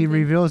he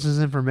reveals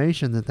his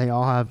information that they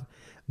all have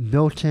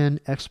built-in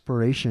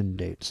expiration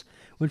dates,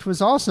 which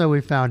was also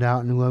we found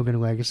out in Logan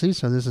Legacy,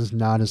 so this is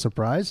not a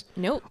surprise.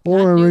 Nope.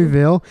 Or a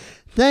reveal.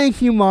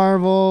 Thank you,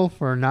 Marvel,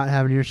 for not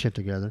having your shit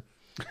together.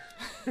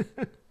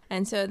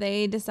 And so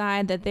they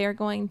decide that they're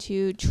going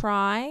to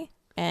try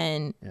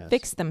and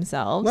fix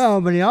themselves.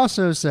 Well, but he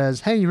also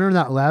says, hey, you remember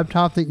that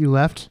laptop that you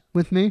left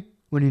with me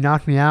when you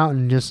knocked me out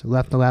and just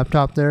left the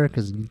laptop there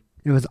because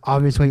it was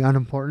obviously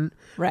unimportant?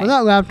 Right. Well,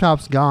 that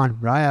laptop's gone,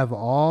 but I have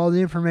all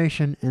the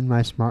information in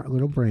my smart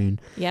little brain.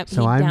 Yep.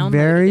 So I'm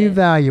very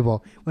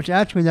valuable, which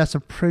actually that's a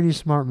pretty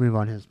smart move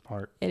on his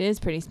part. It is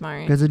pretty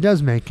smart. Because it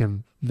does make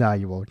him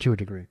valuable to a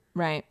degree.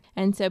 Right.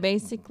 And so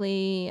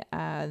basically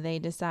they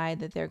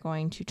decide that they're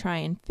going to try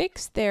and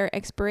fix their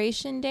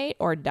expiration date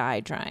or die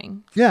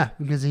trying. Yeah,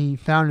 because he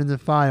found in the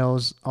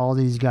files all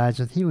these guys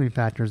with healing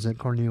factors that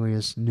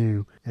Cornelius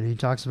knew. And he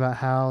talks about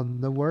how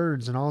the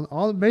words and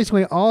all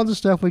basically all the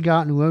stuff we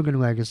got in Logan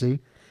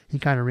Legacy, he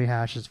kind of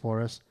rehashes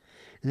for us.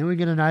 And then we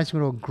get a nice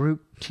little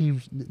group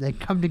team. They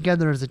come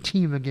together as a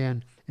team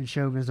again. And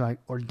Shogun's like,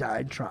 or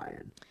died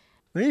trying.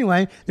 But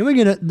anyway, then we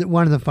get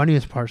one of the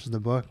funniest parts of the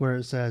book where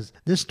it says,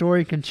 this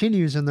story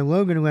continues in the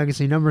Logan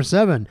Legacy number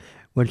 7,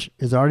 which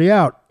is already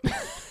out.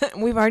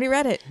 We've already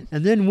read it.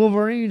 And then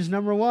Wolverine's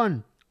number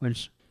 1,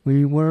 which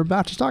we were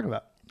about to talk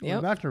about. Yep. We're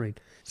about to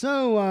read.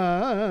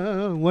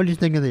 So, what do you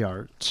think of the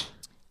art?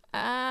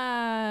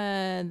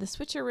 The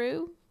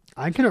switcheroo.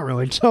 I couldn't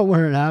really tell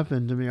where it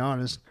happened, to be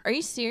honest. Are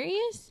you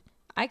serious?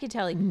 I could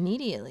tell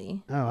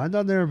immediately. Oh, I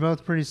thought they were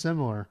both pretty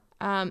similar.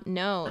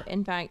 No.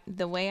 In fact,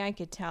 the way I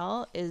could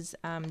tell is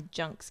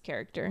Junk's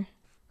character.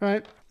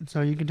 Right.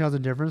 So you can tell the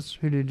difference.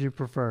 Who did you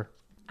prefer?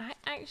 I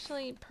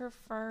actually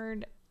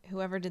preferred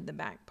whoever did the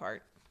back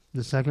part.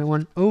 The second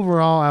one?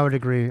 Overall, I would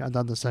agree. I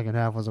thought the second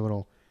half was a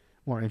little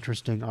more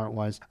interesting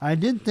art-wise. I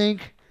did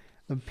think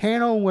the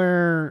panel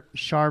where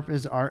Sharp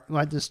is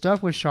like the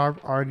stuff with Sharp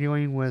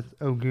arguing with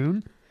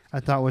Ogun,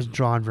 I thought was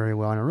drawn very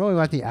well. And I really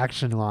like the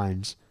action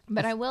lines.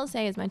 But I will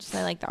say, as much as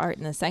I like the art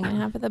in the second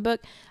half of the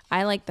book,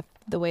 I like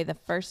the way the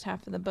first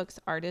half of the book's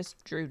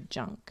artist drew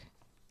Junk.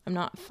 I'm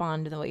not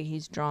fond of the way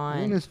he's drawn.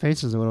 I think his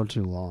face is a little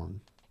too long.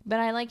 But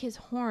I like his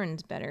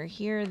horns better.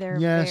 Here they're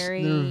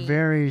they're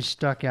very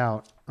stuck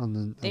out on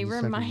the. They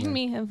remind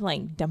me of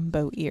like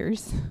Dumbo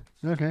ears.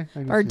 Okay.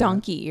 Or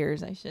donkey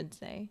ears, I should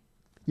say.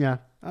 Yeah,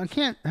 I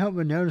can't help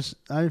but notice.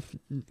 I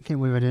can't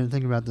believe I didn't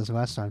think about this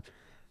last time.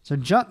 So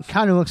Junk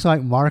kind of looks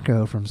like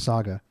Marco from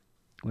Saga,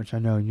 which I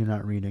know you're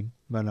not reading,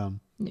 but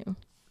No.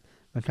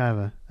 But kind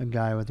of a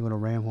guy with little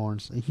ram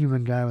horns, a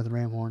human guy with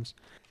ram horns.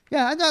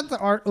 Yeah, I thought the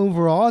art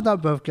overall, I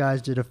thought both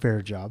guys did a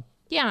fair job.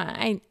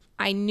 Yeah,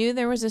 I knew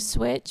there was a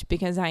switch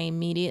because I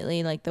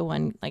immediately, like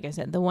I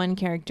said, the one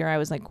character, I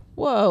was like,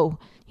 whoa,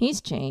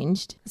 he's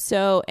changed.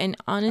 So, and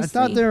honestly, I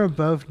thought they were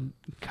both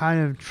kind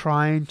of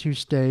trying to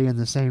stay in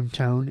the same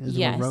tone as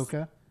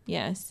Maroka.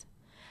 Yes.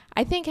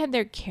 I think had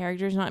their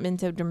characters not been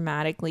so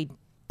dramatically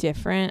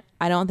different,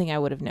 I don't think I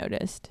would have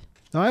noticed.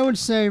 Now, I would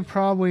say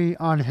probably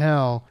On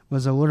Hell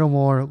was a little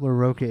more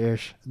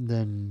Laroka-ish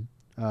than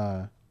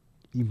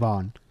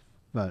Iban.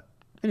 But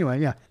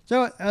anyway, yeah.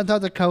 So I thought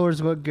the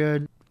colors looked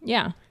good.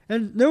 Yeah.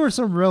 And there were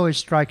some really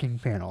striking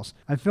panels.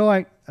 I feel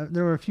like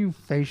there were a few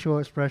facial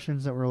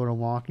expressions that were a little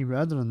wonky, but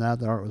other than that,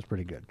 the art was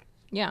pretty good.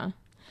 Yeah.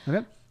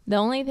 Okay. The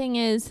only thing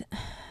is,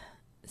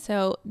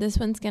 so this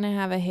one's going to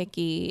have a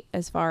hickey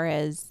as far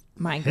as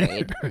my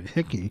grade.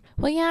 Hickey?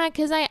 Well, yeah,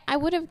 because I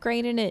would have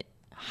graded it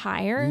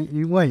higher.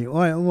 Wait.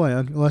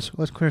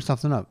 Let's clear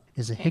something up.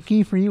 Is a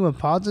hickey for you a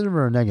positive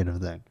or a negative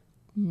thing?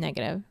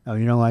 Negative. Oh,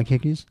 you don't like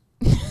hickeys?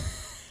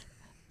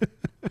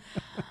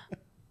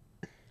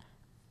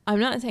 I'm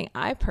not saying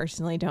I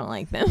personally don't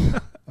like them.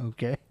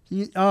 Okay.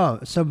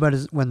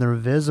 When they're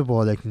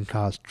visible, they can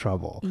cause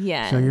trouble.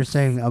 Yes. So you're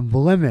saying a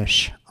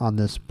blemish on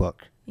this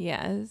book.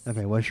 Yes.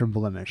 Okay, what's your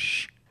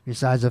blemish?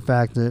 Besides the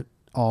fact that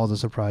all the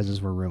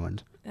surprises were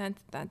ruined.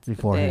 That's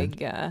beforehand. the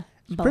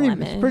big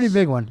blemish. It's a pretty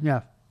big one,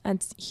 yeah.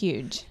 That's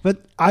huge.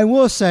 But I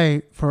will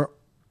say, for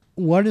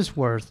what it's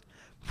worth,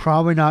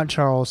 probably not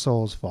Charles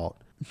Soule's fault.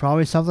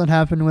 Probably something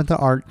happened with the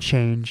art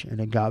change,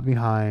 and it got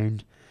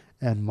behind,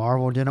 and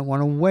Marvel didn't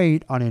want to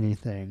wait on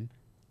anything.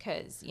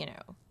 Because, you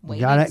know,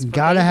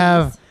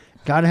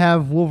 Gotta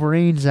have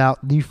Wolverines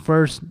out the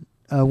first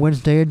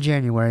Wednesday of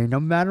January, no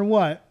matter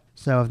what.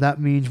 So if that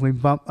means we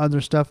bump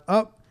other stuff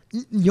up,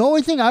 the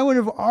only thing I would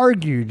have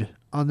argued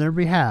on their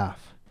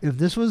behalf, if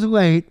this was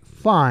late,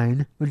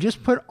 fine, but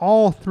just put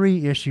all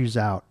 3 issues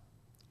out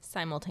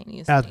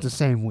simultaneously at the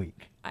same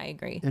week. I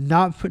agree. And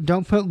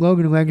don't put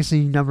Logan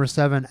Legacy number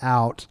 7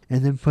 out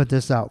and then put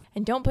this out.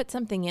 And don't put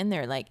something in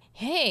there like,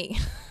 hey.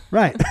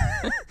 Right.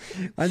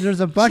 And there's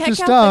a bunch Check of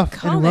out the stuff in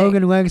comic.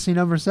 Logan Legacy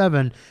number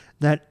 7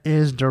 that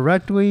is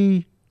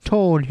directly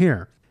told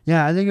here.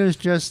 Yeah, I think it was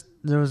just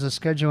there was a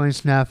scheduling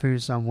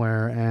snafu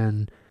somewhere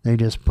and they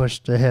just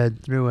pushed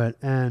ahead through it.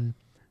 And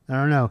I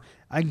don't know.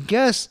 I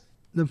guess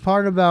the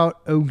part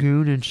about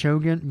Ogun and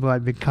Shogun,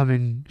 like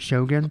becoming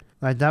Shogun,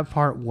 like that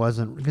part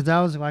wasn't, because that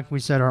was, like we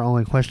said, our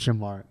only question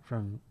mark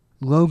from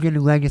Logan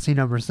Legacy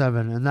number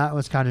 7, and that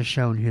was kind of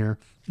shown here.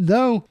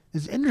 Though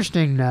it's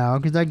interesting now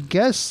because I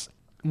guess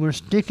we're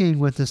sticking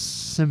with the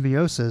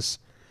symbiosis,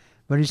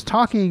 but he's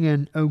talking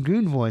in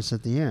Ogun voice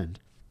at the end.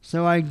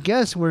 So I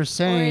guess we're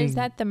saying... Or is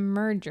that the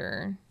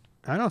merger?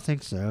 I don't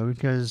think so,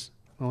 because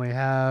when we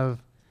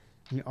have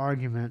the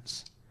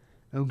arguments,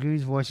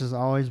 Ogun's voice has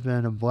always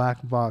been a black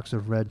box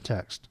of red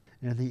text.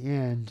 And at the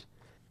end,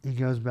 he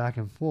goes back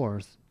and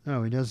forth.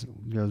 Oh, he goes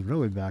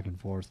really back and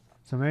forth.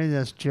 So maybe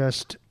that's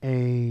just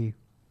I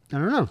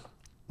don't know.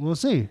 We'll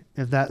see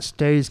if that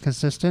stays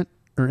consistent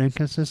or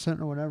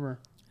inconsistent or whatever.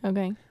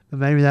 Okay. But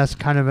maybe that's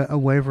kind of a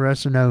way for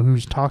us to know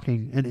who's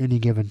talking at any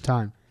given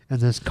time and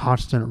this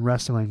constant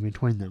wrestling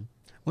between them.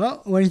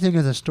 Well, what do you think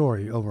of the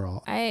story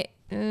overall?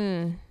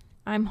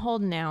 I'm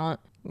holding out.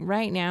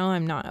 Right now,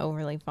 I'm not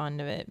overly fond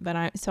of it, but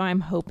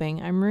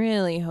I'm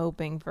really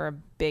hoping for a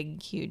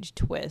big, huge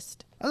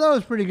twist. I thought it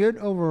was pretty good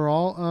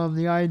overall.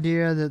 The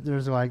idea that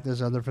there's like this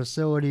other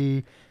facility,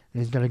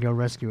 and he's gonna go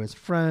rescue his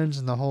friends,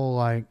 and the whole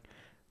like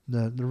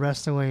the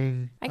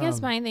wrestling. I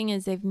guess my thing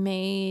is they've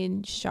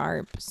made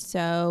Sharp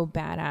so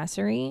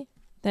badassery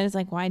that it's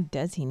like, why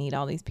does he need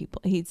all these people?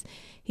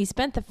 He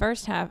spent the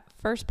first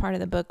part of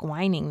the book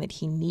whining that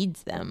he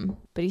needs them,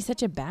 but he's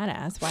such a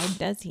badass. Why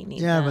does he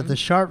need them? Yeah, but the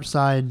Sharp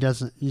side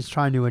doesn't. He's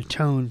trying to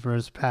atone for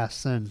his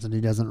past sins that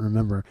he doesn't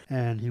remember,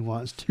 and he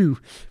wants to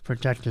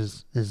protect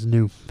his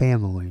new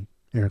family.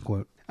 Air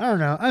quote. I don't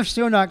know. I'm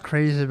still not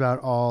crazy about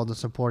all the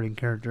supporting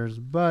characters,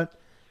 but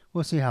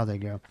we'll see how they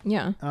go.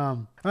 Yeah.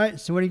 All right.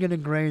 So what are you going to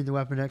grade the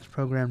Weapon X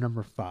program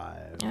number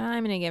 5?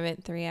 I'm going to give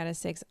it 3 out of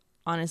 6.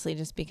 Honestly,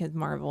 just because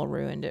Marvel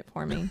ruined it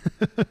for me.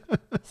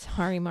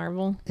 Sorry,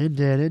 Marvel. It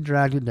did. It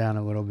dragged it down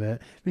a little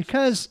bit.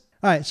 Because,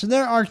 all right, so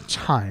there are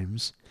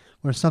times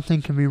where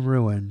something can be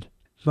ruined.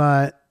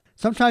 But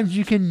sometimes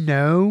you can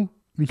know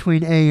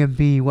between A and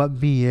B what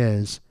B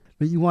is.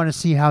 But you want to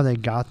see how they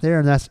got there.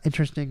 And that's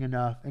interesting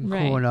enough and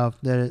cool enough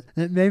that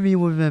it maybe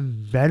would have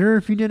been better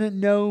if you didn't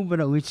know. But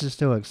at least it's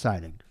still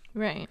exciting.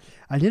 Right.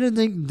 I didn't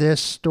think this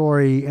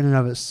story in and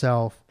of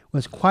itself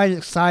was quite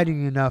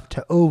exciting enough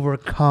to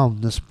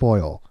overcome the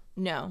spoil.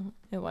 No,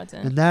 it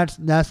wasn't. And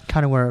that's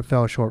kind of where it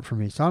fell short for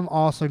me. So I'm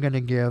also going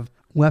to give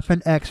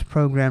Weapon X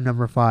program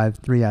number 5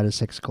 3 out of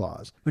 6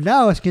 claws. But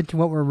now let's get to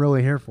what we're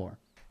really here for.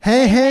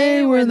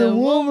 Hey, we're the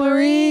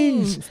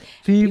Wolverines.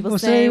 People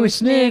say we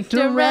snicked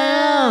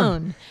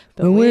around,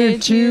 but we're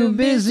too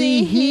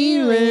busy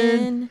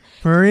healing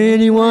for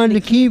anyone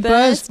to keep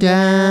us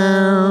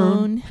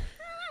down.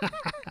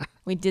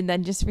 We did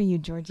that just for you,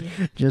 Georgie.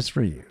 Just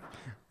for you.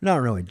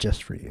 Not really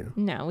just for you.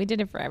 No, we did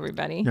it for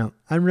everybody. No,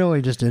 I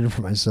really just did it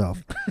for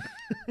myself.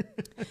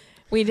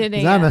 We did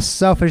I'm a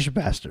selfish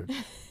bastard.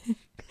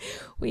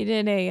 We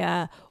did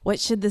what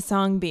should the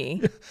song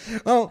be?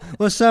 Oh,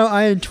 well, so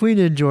I had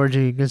tweeted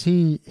Georgie because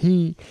he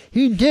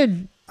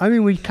did. I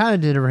mean, we kind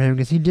of did it for him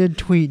because he did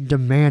tweet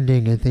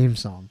demanding a theme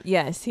song.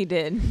 Yes, he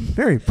did.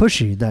 Very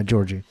pushy, that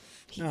Georgie.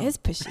 He is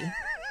pushy.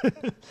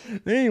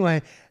 But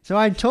anyway, so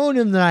I told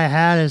him that I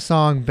had a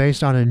song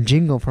based on a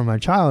jingle from my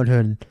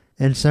childhood.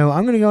 And so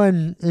I'm going to go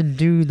ahead and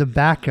do the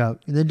backup.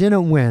 It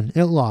didn't win.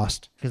 It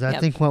lost. Because I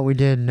think what we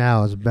did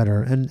now is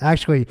better. And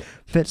actually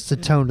fits the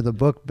tone of the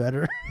book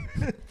better.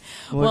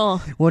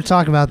 We'll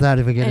talk about that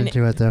if we get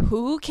into it, though.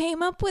 Who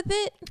came up with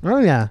it? Oh,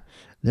 yeah.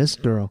 This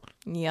girl.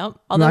 Yep.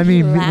 Although I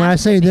mean, when I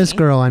say this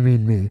girl, I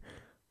mean me.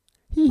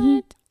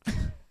 What?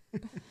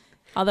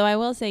 Although I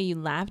will say you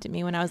laughed at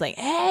me when I was like,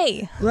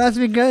 hey. Well, that's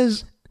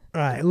because, all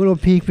right, a little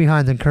peek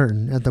behind the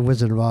curtain at the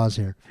Wizard of Oz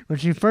here. When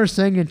she first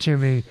sang it to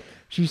me,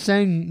 she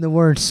sang the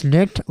word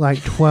snicked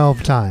like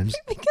 12 times.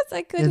 Because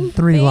I couldn't in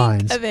 3 think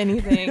lines. of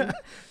anything.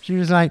 She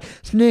was like,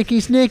 snicky,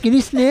 snickety,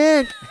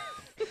 snick.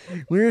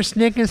 We're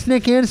snicking,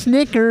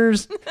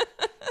 Snickers.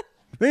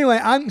 But anyway,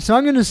 I'm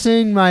going to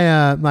sing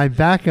my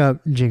backup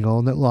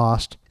jingle that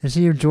lost and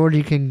see if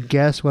Georgie can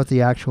guess what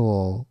the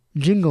actual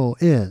jingle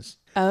is.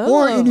 Oh.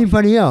 Or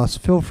anybody else.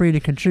 Feel free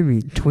to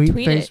contribute. Tweet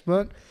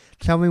Facebook. It.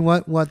 Tell me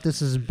what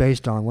this is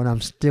based on, what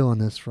I'm stealing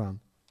this from.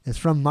 It's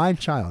from my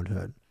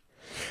childhood.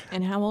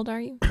 And how old are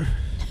you?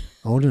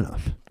 Old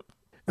enough.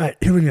 All right,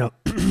 here we go.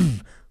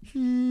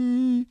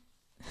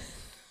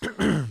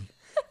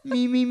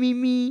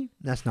 Me.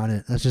 That's not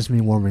it. That's just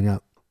me warming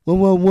up. What,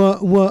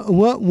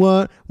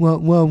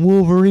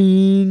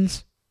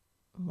 Wolverines?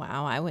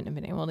 Wow, I wouldn't have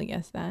been able to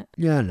guess that.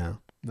 Yeah, no.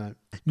 But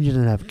you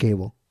didn't have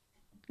cable.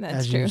 That's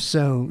as true. you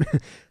so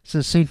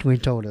succinctly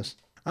told us.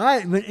 All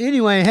right, but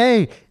anyway,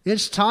 hey,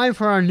 it's time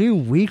for our new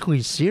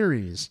weekly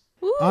series.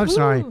 I'm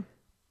sorry,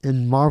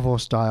 in Marvel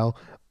style,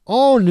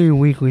 all new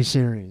weekly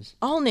series.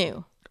 All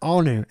new.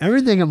 All new.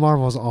 Everything at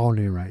Marvel is all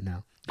new right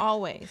now.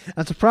 Always.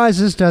 I'm surprised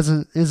this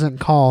isn't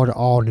called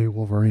All New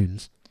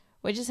Wolverines.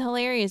 Which is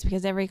hilarious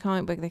because every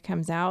comic book that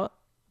comes out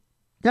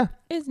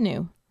is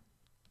new.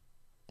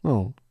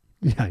 Oh,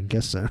 yeah, I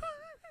guess so.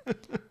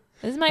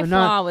 This is my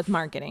flaw with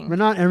marketing. But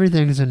not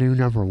everything is a new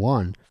number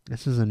one.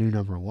 This is a new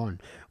number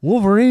one.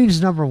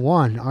 Wolverines number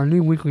one, our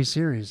new weekly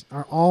series,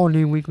 our all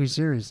new weekly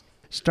series,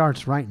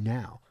 starts right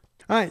now.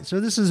 All right, so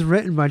this is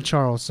written by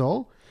Charles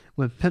Soule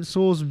with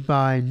pencils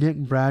by Nick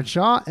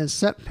Bradshaw at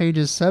set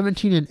pages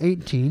 17 and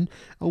 18,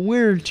 a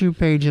weird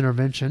 2-page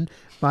intervention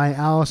by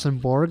Allison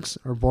Borges,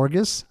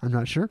 I'm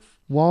not sure.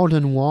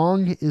 Walden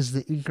Wong is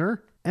the inker.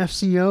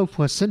 FCO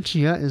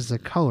Placentia is the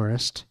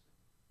colorist.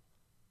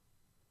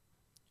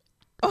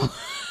 Oh.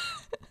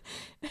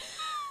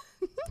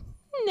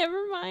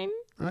 Never mind.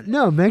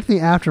 No, make the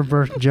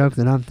afterbirth joke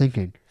that I'm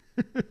thinking.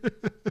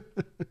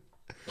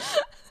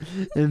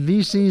 And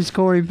VC's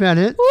Corey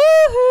Bennett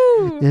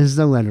is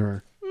the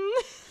letterer.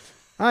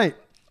 All right,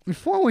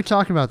 before we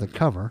talk about the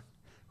cover,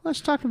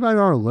 let's talk about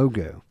our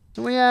logo.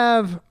 So we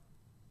have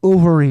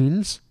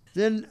Wolverines,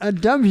 then a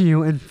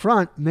W in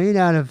front made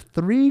out of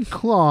 3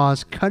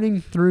 claws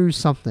cutting through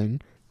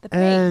something.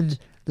 And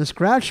the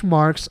scratch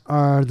marks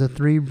are the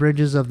 3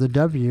 bridges of the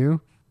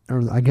W,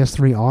 or I guess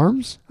 3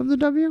 arms of the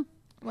W.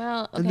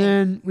 Well, okay. And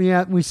then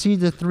we see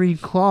the 3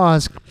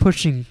 claws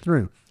pushing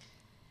through.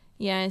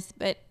 Yes,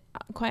 but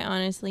quite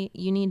honestly,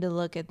 you need to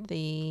look at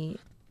the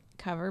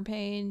cover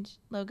page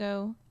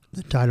logo.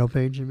 The title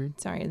page, you mean?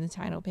 Sorry, the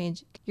title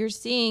page. You're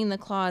seeing the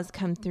claws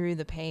come through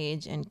the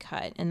page and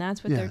cut, and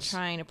that's what they're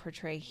trying to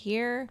portray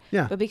here.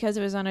 Yeah. But because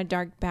it was on a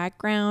dark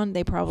background,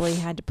 they probably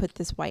had to put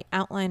this white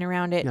outline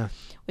around it,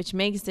 which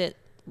makes it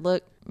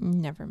look...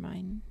 Never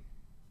mind.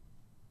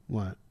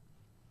 What?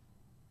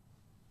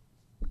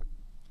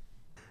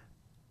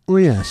 Well,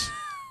 yes.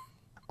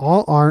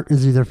 All art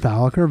is either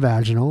phallic or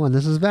vaginal, and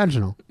this is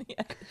vaginal.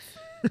 Yes.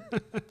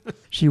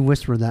 She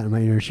whispered that in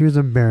my ear. She was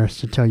embarrassed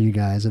to tell you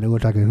guys that it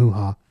looked like a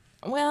hoo-ha.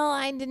 Well,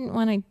 I didn't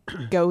want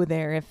to go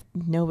there if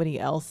nobody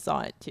else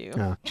saw it too.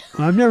 Yeah.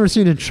 I've never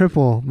seen a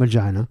triple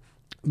vagina,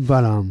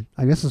 but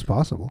I guess it's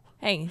possible.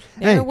 Hey,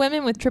 there are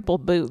women with triple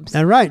boobs.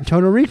 That's right,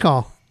 Total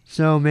Recall.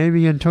 So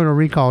maybe in Total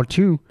Recall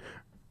 2,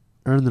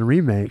 or in the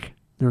remake,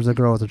 there was a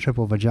girl with a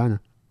triple vagina.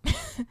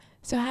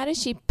 So how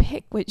does she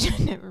pick which?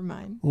 Never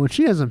mind. Well,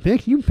 she doesn't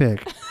pick, you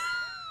pick.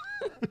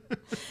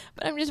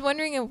 But I'm just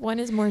wondering if one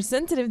is more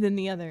sensitive than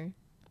the other.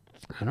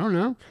 I don't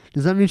know.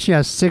 Does that mean she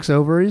has 6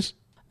 ovaries?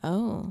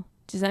 Oh.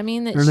 Does that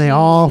mean that Or they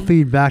all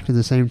feed back to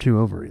the same 2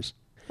 ovaries?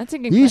 That's a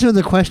good These question. are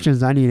the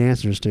questions I need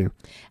answers to.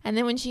 And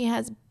then when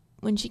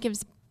she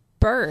gives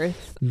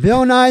birth.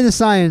 Bill Nye the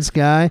Science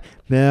Guy.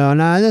 Bill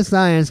Nye the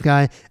Science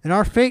Guy. And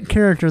our fake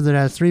character that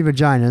has 3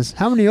 vaginas,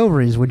 how many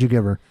ovaries would you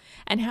give her?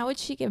 And how would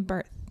she give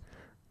birth?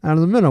 Out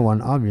of the middle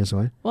one,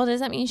 obviously. Well, does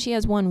that mean she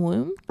has 1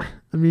 womb?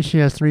 I mean, she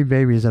has 3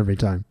 babies every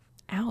time.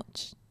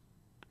 Ouch.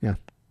 Yeah.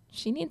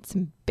 She needs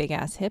some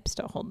big-ass hips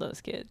to hold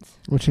those kids.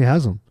 Well, she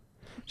has them.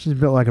 She's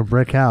built like a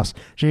brick house.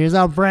 She's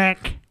a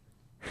brick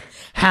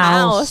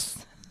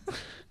house.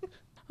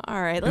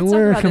 All right, let's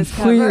talk about this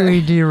cover. We're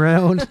completely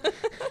derailed.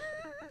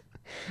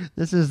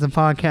 This is the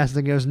podcast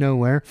that goes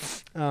nowhere.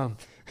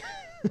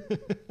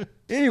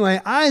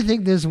 Anyway, I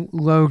think this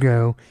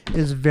logo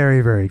is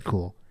very, very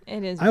cool.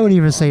 It is. I would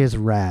even say it's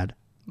rad.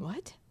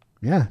 What?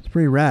 Yeah, it's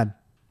pretty rad.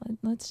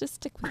 Let's just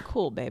stick with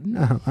cool, babe.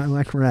 No, I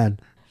like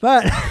rad.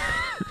 But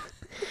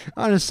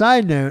on a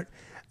side note,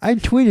 I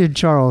tweeted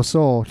Charles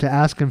Soule to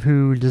ask him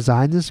who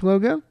designed this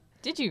logo.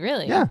 Did you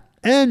really? Yeah.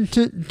 And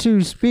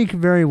to speak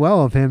very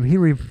well of him, he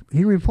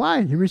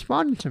replied. He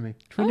responded to me.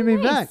 Tweeted me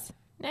back.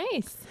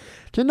 Nice.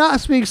 To not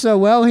speak so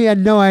well, he had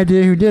no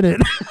idea who did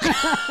it.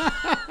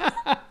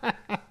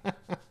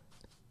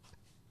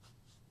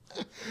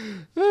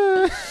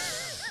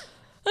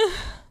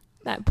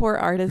 That poor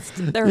artist,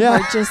 their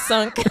heart just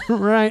sunk.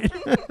 Right.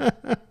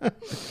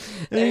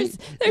 There's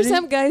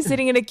some guy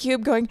sitting in a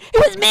cube going,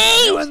 "It was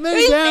me! It was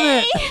me,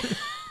 damn it!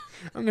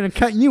 I'm going to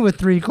cut you with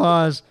 3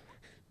 claws,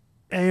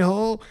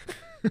 a-hole."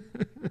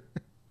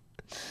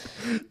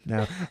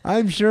 No,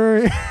 I'm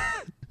sure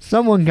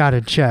someone got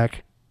a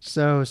check.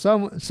 So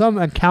some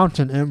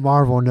accountant at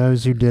Marvel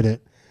knows who did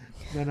it.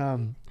 But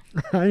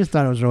I just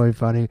thought it was really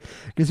funny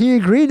because he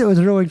agreed it was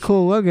a really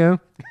cool logo.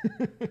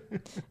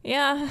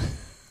 Yeah.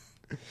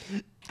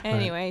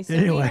 Anyway, so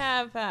we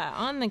have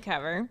on the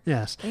cover.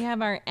 Yes. We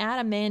have our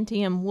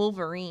adamantium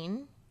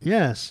Wolverine.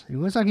 Yes, it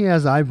looks like he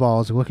has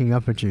eyeballs looking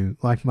up at you,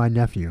 like my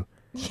nephew.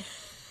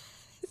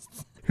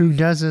 Who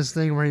does this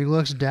thing where he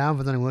looks down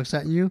but then he looks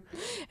at you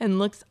and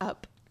looks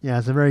up. Yeah,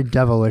 it's a very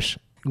devilish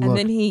And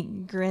then he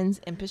grins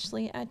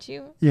impishly at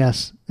you.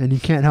 Yes, and he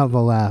can't help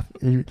but laugh.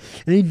 And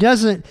he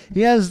doesn't.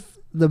 He has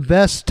the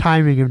best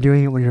timing of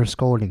doing it when you're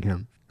scolding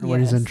him, or when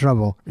he's in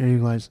trouble. And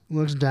he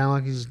looks down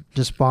like he's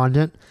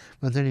despondent,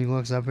 but then he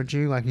looks up at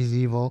you like he's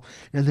evil,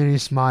 and then he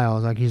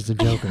smiles like he's the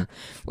Joker.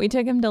 We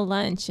took him to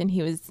lunch, and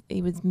he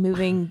was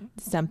moving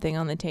something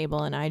on the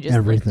table, and I just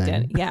Everything. looked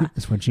at it. Yeah,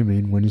 That's what you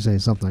mean when you say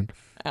something.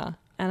 and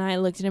I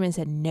looked at him and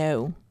said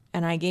no,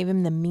 and I gave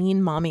him the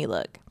mean mommy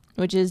look.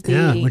 Which is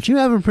the but you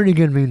have a pretty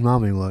good mean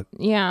mommy look.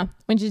 Yeah,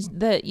 which is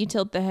that you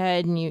tilt the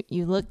head and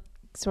you look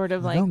sort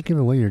of like. Don't give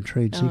away your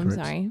trade secrets.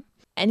 I'm sorry.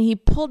 And he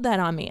pulled that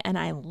on me, and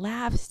I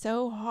laughed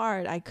so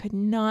hard I could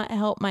not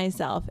help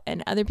myself.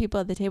 And other people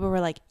at the table were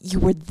like, "You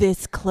were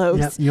this close.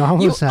 Yep, you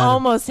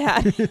almost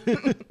had."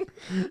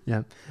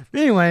 Yeah.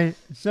 Anyway,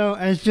 so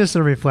it's just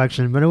a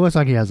reflection, but it looks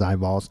like he has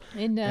eyeballs.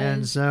 It does.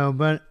 And so,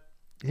 but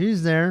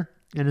he's there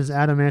in his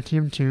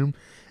adamantium tomb,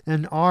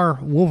 and our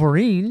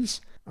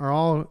Wolverines are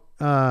all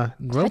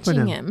groping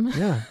touching him.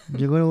 Yeah,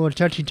 do a little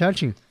touchy.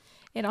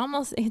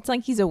 It's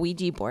like he's a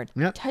Ouija board.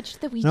 Yep. Touch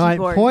the Ouija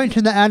board. Point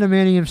to the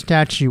adamantium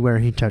statue where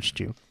he touched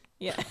you.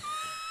 Yeah.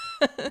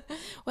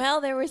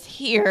 Well, there was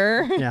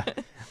here. Yeah.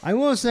 I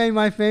will say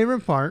my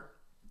favorite part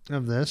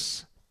of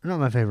this, not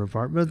my favorite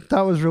part, but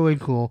that was really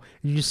cool.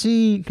 You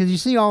see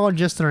all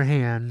just their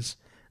hands,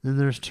 and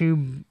there's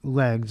two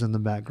legs in the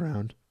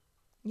background.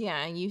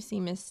 Yeah, you see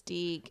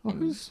Mystique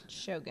and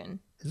Shogun.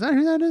 Is that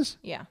who that is?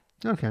 Yeah.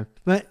 Okay.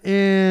 But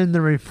in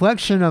the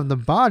reflection of the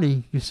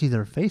body, you see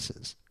their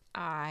faces.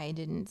 I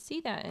didn't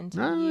see that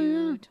until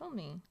you told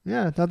me.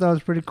 Yeah, I thought that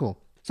was pretty cool.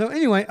 So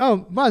anyway,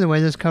 by the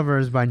way, this cover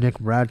is by Nick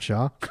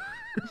Bradshaw.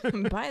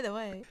 By the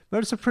way. But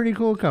it's a pretty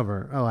cool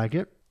cover. I like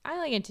it. I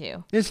like it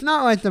too. It's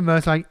not like the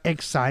most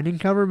exciting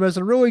cover, but it's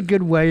a really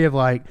good way of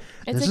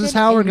this is good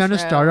how we're going to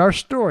intro. start our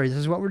story. This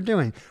is what we're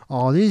doing.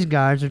 All these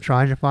guys are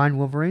trying to find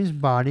Wolverine's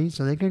body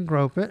so they can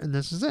grope it, and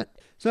this is it.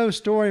 So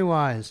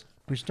story-wise,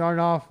 we start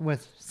off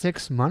with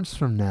 6 months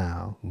from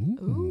now.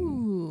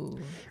 Ooh.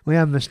 We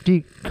have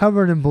Mystique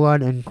covered in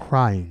blood and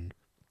crying.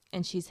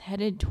 And she's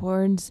headed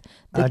towards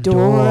the A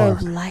door door.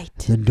 of light.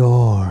 The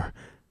door.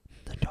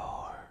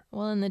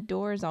 Well, and the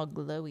door is all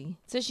glowy.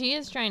 So she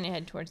is trying to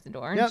head towards the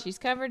door, Yep. and she's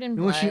covered in And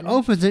when blood. she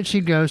opens it,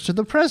 she goes to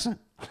the present.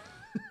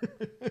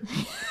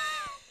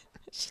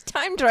 She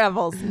time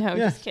travels. No,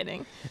 Yeah. just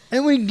kidding.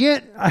 And we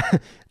get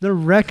the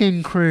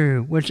Wrecking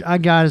Crew, which I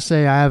gotta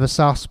say, I have a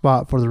soft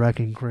spot for the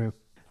Wrecking Crew.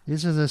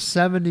 This is a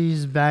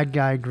 70s bad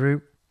guy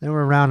group. They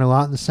were around a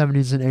lot in the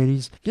 70s and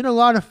 80s. Did a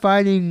lot of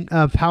fighting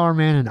Power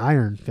Man and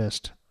Iron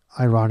Fist,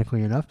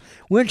 ironically enough.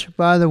 Which,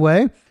 by the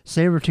way,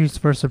 Sabretooth's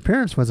first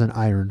appearance was an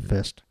Iron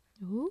Fist.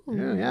 Ooh.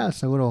 Yeah,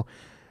 so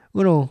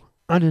little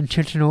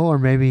unintentional or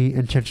maybe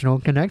intentional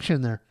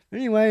connection there.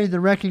 Anyway, the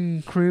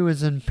Wrecking Crew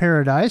is in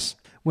paradise,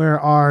 where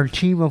our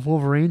team of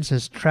Wolverines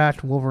has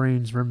tracked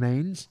Wolverine's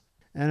remains.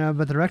 And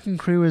but the Wrecking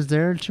Crew is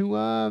there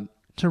to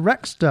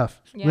wreck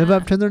stuff, live Yeah.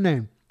 up to their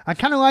name. I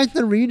kind of like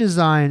the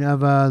redesign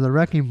of the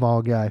Wrecking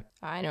Ball guy.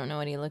 I don't know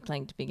what he looked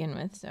like to begin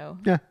with, so.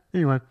 Yeah,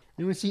 anyway.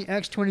 And we see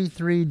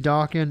X-23,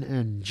 Dawkins,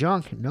 and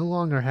Junk no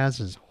longer has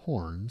his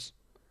horns.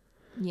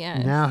 Yes.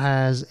 He now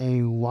has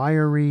a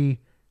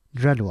wiry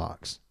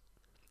dreadlocks.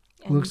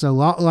 And- Looks a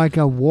lot like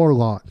a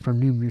Warlock from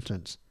New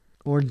Mutants.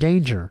 Or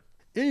Danger.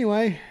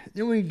 Anyway,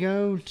 then we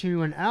go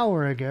to an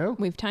hour ago.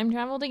 We've time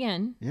traveled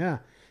again. Yeah.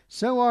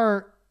 So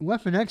our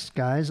Weapon X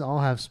guys all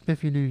have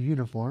spiffy new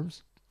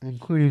uniforms,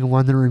 including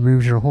one that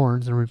removes your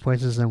horns and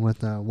replaces them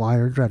with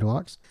wire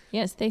dreadlocks.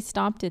 Yes, they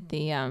stopped at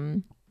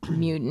the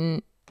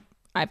mutant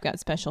I've got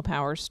special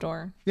powers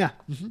store. Yeah.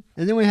 And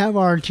then we have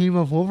our team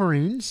of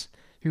Wolverines,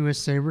 who is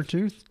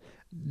Sabretooth,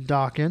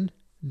 Dawkins,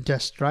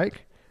 Deathstrike,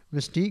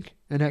 Mystique,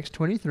 and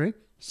X-23.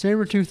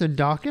 Sabretooth and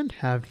Dawkins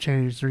have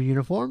changed their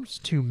uniforms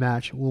to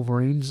match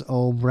Wolverine's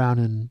old brown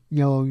and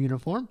yellow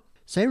uniform.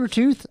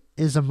 Sabretooth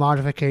is a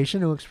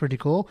modification. It looks pretty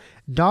cool.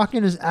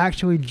 Dawkins is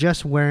actually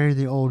just wearing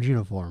the old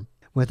uniform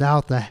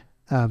without the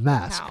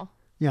mask. Cow.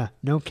 Yeah,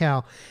 no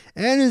cowl.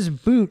 And his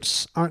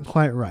boots aren't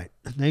quite right.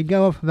 They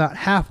go up about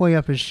halfway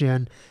up his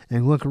shin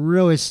and look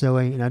really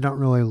silly, and I don't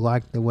really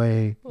like the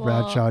way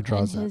Bradshaw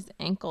draws and that. his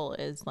ankle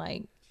is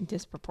like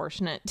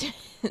disproportionate.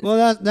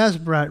 Well, that's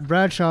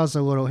Bradshaw's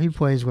a little, he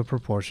plays with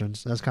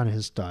proportions. That's kind of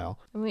his style.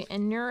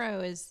 And Neuro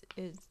is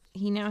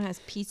he now has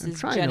pieces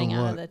trying to jutting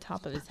out of look. the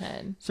top of his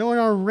head. So in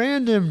our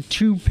random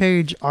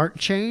 2-page art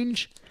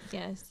change,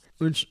 Yes.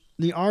 which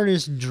the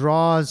artist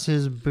draws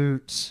his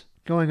boots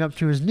going up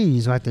to his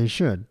knees like they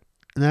should.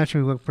 And they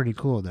actually look pretty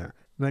cool there.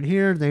 But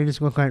here, they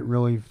just look like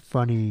really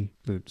funny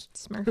boots.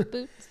 Smurf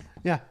boots.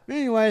 Yeah.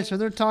 Anyway, so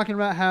they're talking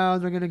about how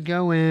they're going to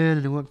go in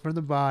and look for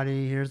the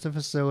body. Here's the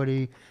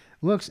facility.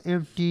 Looks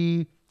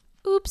empty.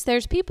 Oops,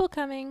 there's people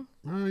coming.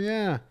 Oh,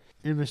 yeah.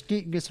 And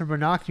Mystique gets her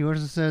binoculars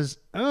and says,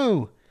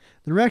 "Oh,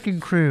 the Wrecking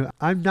Crew.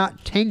 I'm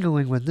not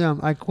tangling with them.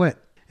 I quit."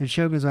 And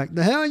Shogun's like,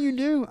 "The hell you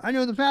do? I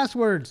know the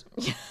passwords."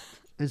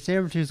 And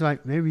Sabretooth's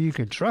like, "Maybe you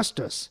can trust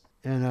us."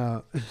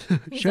 And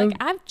He's like,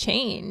 I've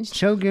changed.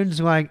 Shogun's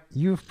like,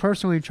 "You've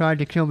personally tried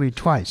to kill me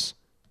twice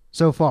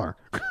so far."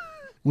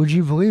 Would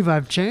you believe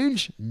I've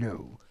changed?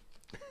 No.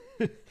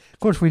 Of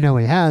course, we know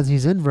he has.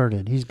 He's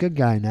inverted. He's a good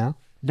guy now.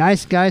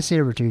 Nice guy,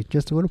 Sabretooth.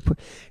 Just a little.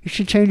 He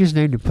should change his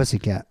name to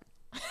Pussycat.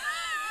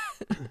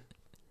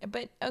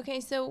 But okay,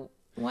 so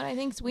what I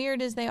think's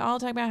weird is they all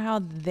talk about how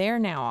they're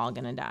now all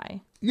gonna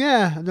die.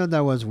 Yeah, I thought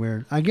that was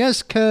weird. I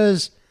guess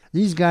because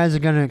these guys are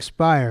going to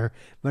expire,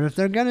 but if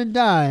they're going to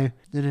die,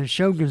 then in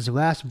Shogun's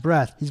last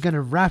breath, he's going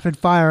to rapid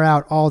fire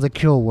out all the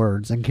kill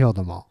words and kill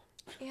them all.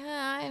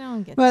 Yeah, I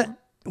don't get But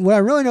that. what I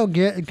really don't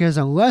get, because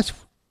unless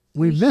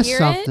we miss hear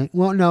something,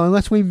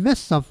 unless we miss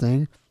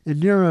something, and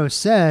Nero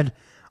said,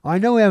 I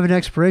know we have an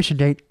expiration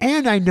date,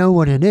 and I know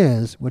what it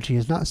is, which he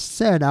has not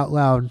said out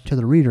loud to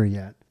the reader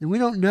yet. And we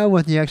don't know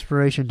what the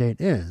expiration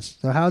date is.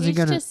 So how's he He's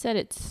going to... just said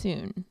it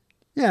soon.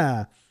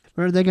 Yeah.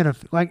 Or are they going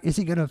to, is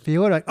he going to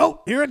feel it? Like,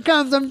 oh, here it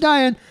comes, I'm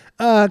dying.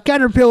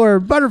 Caterpillar,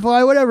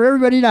 butterfly, whatever,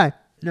 everybody die.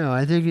 No,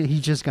 I think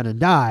he's just going to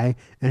die,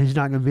 and he's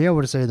not going to be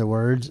able to say the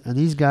words. And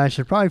these guys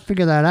should probably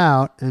figure that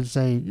out and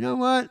say, you know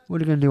what? We're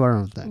going to do our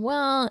own thing.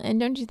 Well, and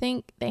don't you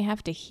think they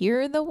have to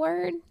hear the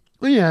word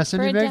Well, yes, and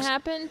for he it to makes,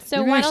 happen?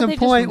 So he why makes don't a they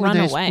point just when run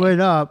they away? split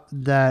up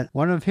that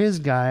one of his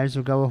guys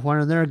will go with one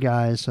of their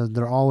guys, so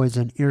they're always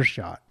in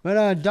earshot.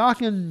 But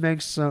Dawkins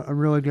makes a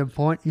really good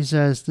point. He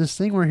says, this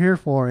thing we're here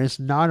for is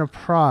not a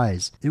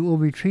prize. It will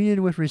be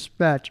treated with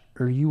respect,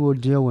 or you will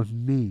deal with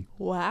me.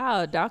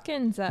 Wow,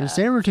 Dawkins. And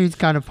Sabretooth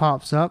kind of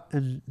pops up,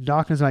 and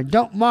Dawkins like,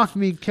 don't mock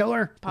me,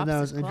 killer. Pops And that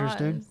was his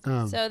interesting.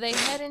 claws. So they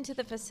head into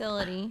the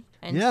facility,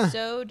 and Yeah.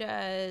 so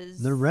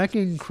does The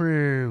Wrecking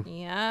Crew.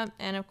 Yeah,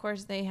 and of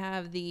course they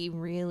have the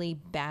really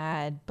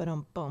bad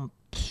bum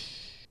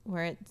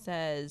where it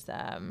says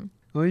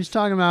Well, he's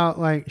talking about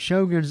like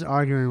Shogun's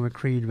arguing with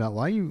Creed about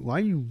why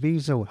you being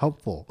so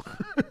helpful.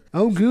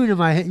 Ogun in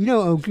my head, you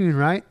know Ogun,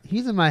 right?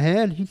 He's in my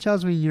head. He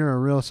tells me you're a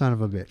real son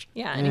of a bitch.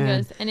 yeah, and he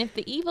goes, and if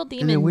the evil and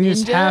demon then we ninja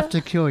just have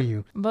to kill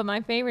you. But my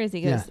favorite is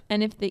he goes, Yeah.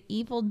 and if the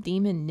evil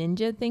demon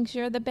ninja thinks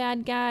you're the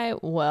bad guy,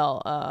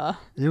 well,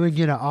 And then we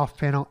get an off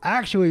panel.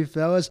 Actually,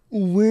 fellas,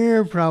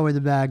 we're probably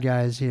the bad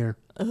guys here.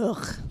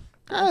 ugh.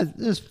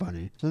 It's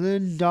funny. So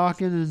then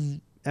Dawkins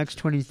and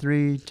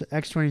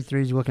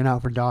X-23 is looking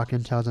out for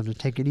Dawkins, tells him to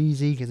take it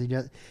easy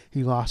because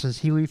he lost his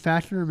healing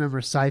factor. Remember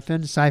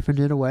siphoned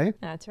it away.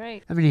 That's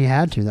right. I mean, he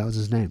had to. That was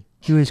his name.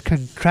 He was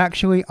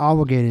contractually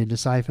obligated to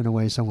siphon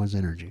away someone's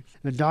energy.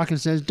 And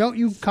Dawkins says, don't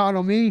you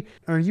coddle me,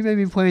 or you may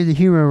be playing the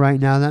hero right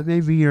now. That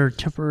may be your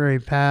temporary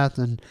path,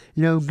 and,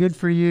 good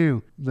for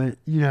you. But,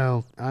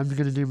 I'm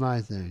going to do my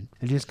thing.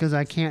 And just because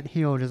I can't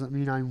heal doesn't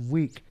mean I'm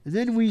weak. And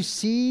then we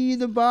see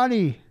the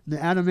body, the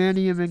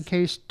adamantium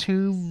encased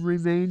tomb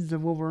remains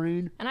of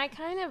Wolverine. And I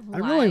kind of I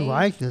really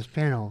like this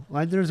panel.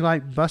 Like, there's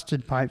like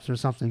busted pipes or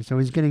something, so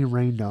he's getting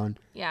rained on.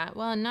 Yeah,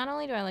 well, not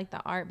only do I like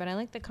the art, but I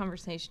like the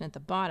conversation at the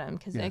bottom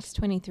because Yes.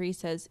 X-23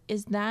 says,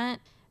 is that...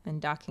 And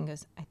Dawkins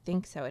goes, I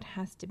think so, it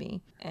has to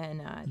be.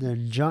 And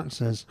Then Junk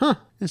says,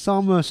 it's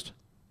almost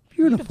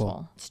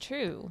beautiful. It's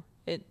true.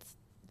 It's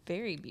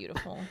very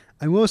beautiful.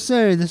 I will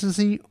say this is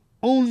the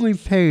only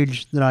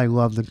page that I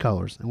love the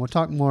colors, and we'll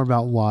talk more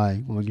about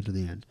why when we get to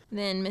the end.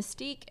 Then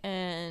Mystique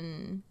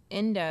and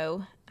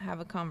Endo have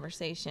a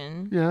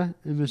conversation. Yeah,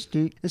 and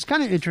Mystique. It's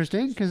kind of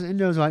interesting because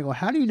Endo's like, well,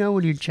 how do you know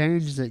when you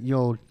change that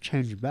you'll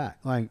change back?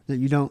 Like, that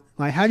you don't,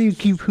 like, how do you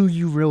keep who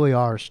you really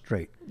are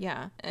straight?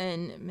 Yeah,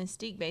 and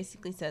Mystique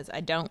basically says,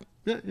 I don't.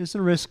 Yeah, it's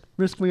a risk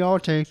we all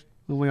take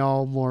when we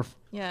all morph.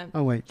 Yeah.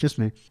 Oh, wait, just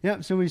me.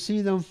 Yep, so we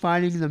see them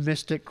fighting the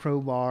Mystic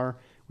Crowbar.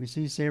 We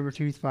see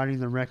Sabretooth fighting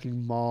the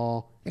Wrecking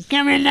Ball. They're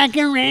coming like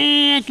a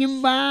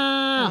wrecking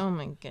ball. Oh,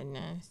 my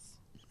goodness.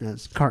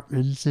 That's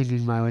Cartman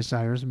singing Miley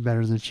Cyrus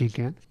better than she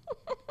can.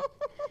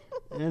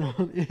 And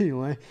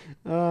anyway,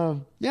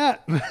 yeah,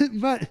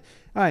 but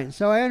all right.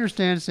 So I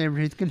understand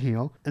Sabretooth can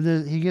heal, and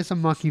then he gets a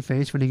monkey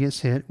face when he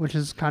gets hit, which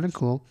is kind of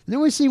cool. And then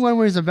we see one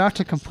where he's about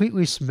to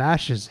completely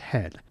smash his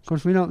head. Of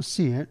course, we don't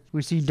see it.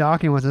 We see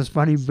Dawkins with his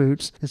funny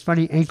boots, his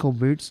funny ankle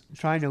boots,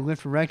 trying to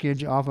lift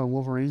wreckage off of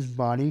Wolverine's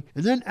body.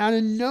 And then out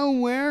of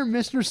nowhere,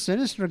 Mr.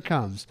 Sinister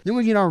comes. Then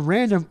we get our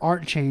random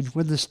art change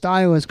where the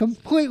style is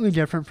completely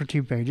different for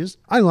 2 pages.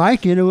 I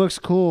like it. It looks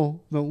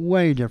cool, but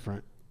way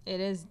different. It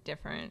is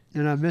different.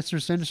 And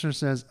Mr. Sinister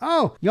says,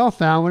 oh, y'all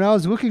found what I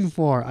was looking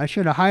for. I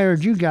should have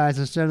hired you guys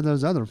instead of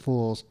those other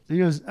fools. And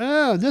he goes,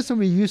 oh, this will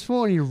be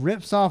useful. And he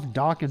rips off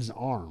Dawkins'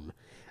 arm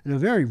in a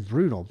very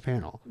brutal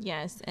panel.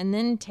 Yes, and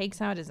then takes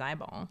out his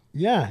eyeball.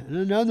 Yeah, and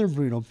another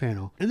brutal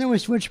panel. And then we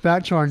switch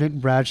back to our Nick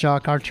Bradshaw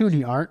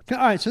cartoony art. All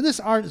right, so this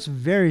art is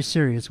very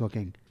serious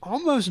looking.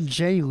 Almost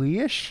Jay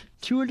Lee-ish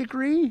to a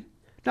degree.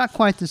 Not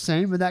quite the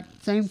same, but that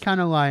same kind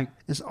of like,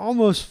 it's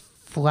almost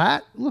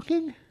flat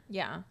looking.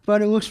 Yeah.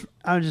 But it looks,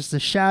 just the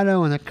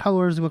shadow and the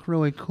colors look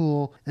really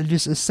cool. And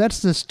just it sets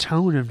this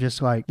tone of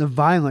just like, the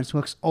violence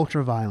looks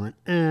ultra violent.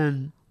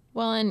 And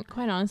Well, and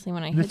quite honestly,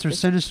 when I hit Mr.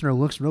 Sinister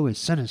looks really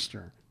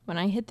sinister. when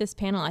I hit this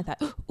panel, I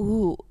thought,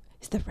 ooh,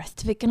 is the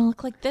rest of it going to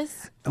look like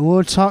this? And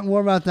we'll talk more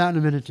about that in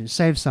a minute too.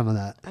 Save some of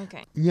that.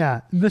 Okay.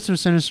 Yeah, Mr.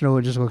 Sinister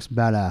just looks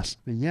badass.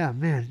 But yeah,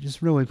 man,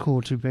 just really cool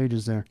 2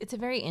 pages there. It's a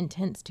very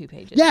intense 2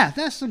 pages. Yeah,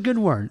 that's a good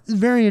word.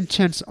 Very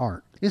intense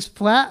art. It's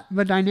flat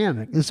but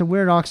dynamic. It's a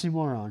weird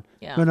oxymoron.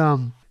 Yeah. But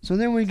so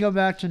then we go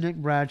back to Nick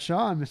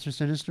Bradshaw, and Mr.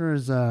 Sinister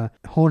is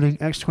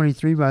holding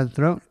X-23 by the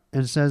throat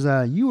and says,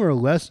 you are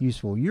less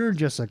useful. You're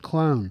just a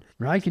clone.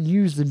 But I can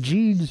use the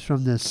genes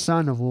from this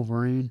son of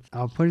Wolverine.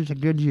 I'll put it to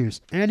good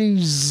use. And he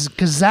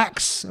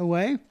kazaks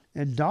away.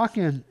 And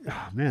Daken,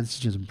 oh man, this is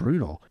just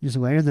brutal. Just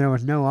laying there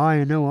with no eye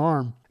and no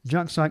arm.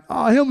 Junk's like,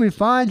 oh, he'll be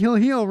fine. He'll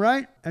heal,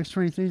 right?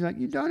 X-23's like,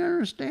 you don't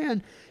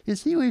understand.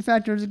 His healing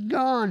factor is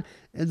gone.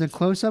 And the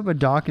close-up of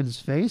Daken's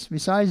face,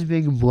 besides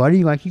being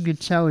bloody, like you could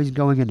tell he's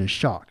going into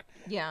shock.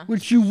 Yeah.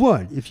 Which you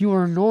would. If you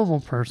were a normal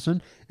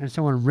person and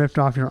someone ripped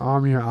off your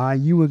arm or your eye,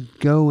 you would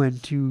go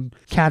into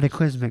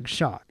cataclysmic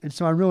shock. And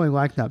so I really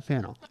like that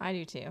panel. I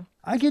do too.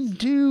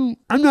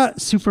 I'm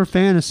not super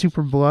fan of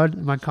super blood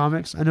in my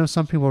comics. I know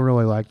some people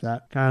really like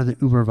that, kind of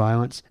the uber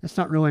violence. It's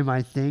not really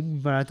my thing,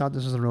 but I thought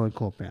this was a really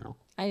cool panel.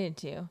 I did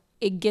too.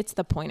 It gets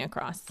the point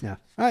across. Yeah.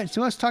 All right,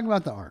 so let's talk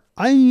about the art.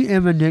 I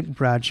am a Nick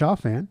Bradshaw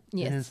fan.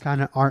 Yes. His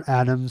kind of Art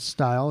Adams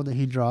style that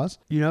he draws.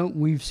 You know,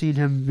 we've seen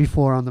him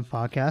before on the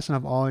podcast, and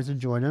I've always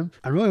enjoyed him.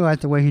 I really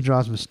like the way he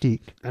draws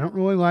Mystique. I don't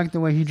really like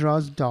the way he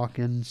draws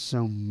Daken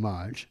so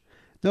much.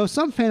 Though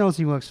some panels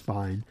he looks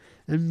fine,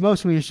 and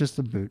mostly it's just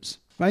the boots.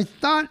 But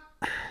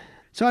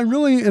I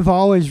really have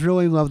always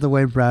really loved the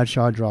way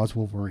Bradshaw draws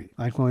Wolverine.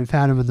 Like when we've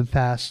had him in the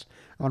past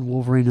on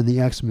Wolverine and the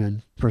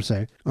X-Men, per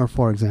se. Or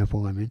for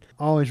example, I mean.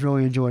 Always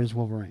really enjoyed his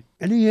Wolverine.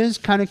 And he is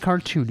kind of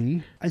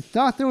cartoony. I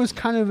thought there was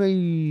kind of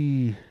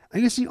I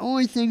guess the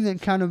only thing that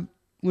kind of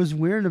was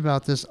weird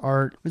about this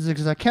art was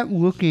because I kept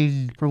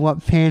looking for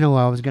what panel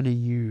I was going to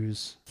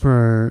use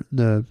for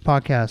the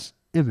podcast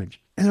image.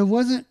 And it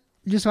wasn't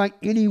just like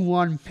any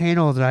one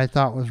panel that I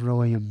thought was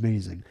really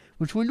amazing,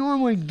 which we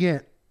normally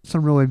get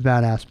some really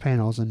badass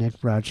panels in Nick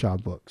Bradshaw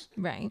books.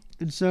 Right.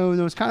 And so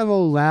there was kind of a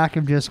lack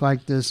of just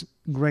like this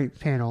great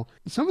panel.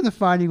 Some of the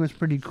fighting was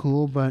pretty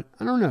cool, but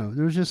I don't know.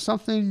 There was just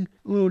something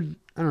a little,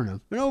 I don't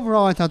know. But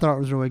overall, I thought the art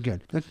was really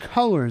good. The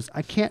colors,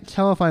 I can't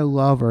tell if I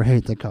love or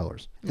hate the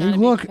colors. Not a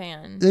big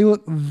fan. They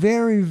look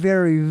very,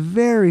 very,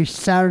 very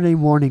Saturday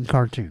morning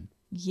cartoon.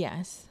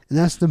 Yes. And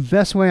that's the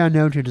best way I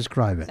know to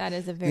describe it. That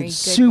is a very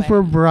it's good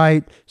super way.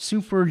 bright,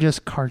 super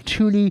just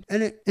cartoony.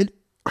 And it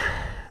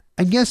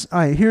I guess, all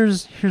right,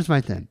 here's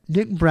my thing.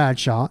 Nick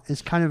Bradshaw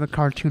is kind of a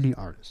cartoony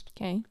artist.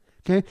 Okay.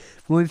 Okay?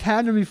 Well, we've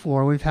had him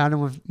before. We've had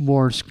him with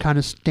more kind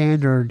of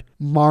standard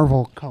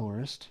Marvel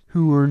colorists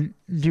who were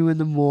doing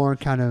the more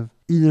kind of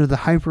either the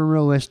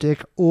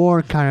hyper-realistic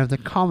or kind of the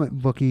comic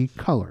booky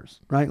colors,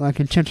 right? Like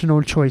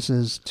intentional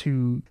choices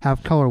to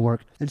have color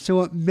work. And so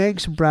what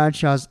makes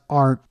Bradshaw's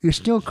art is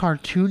still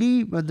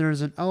cartoony, but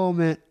there's an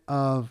element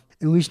of,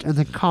 at least in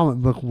the comic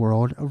book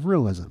world, of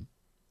realism.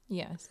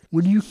 Yes.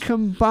 When you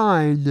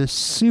combine the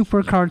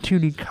super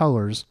cartoony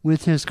colors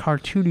with his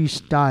cartoony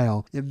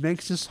style, it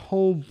makes this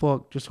whole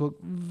book just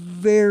look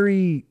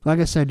very,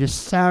 like I said,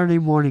 just Saturday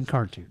morning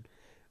cartoon.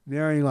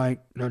 Very like,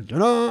 dun, dun,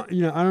 dun,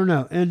 you know, I don't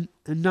know. And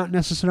not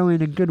necessarily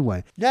in a good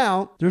way.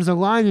 Now, there's a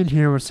line in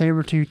here where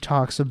Sabretooth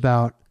talks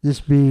about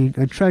this being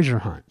a treasure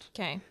hunt.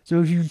 Okay.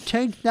 So if you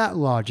take that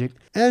logic,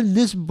 and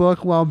this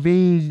book, while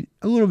being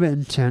a little bit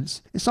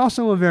intense, it's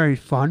also a very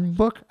fun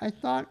book, I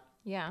thought.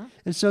 Yeah.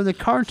 And so the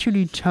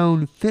cartoony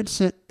tone fits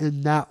it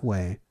in that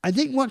way. I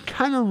think what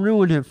kind of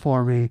ruined it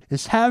for me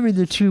is having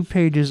the 2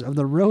 pages of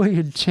the really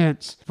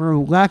intense, for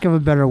lack of a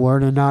better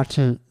word, and not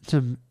to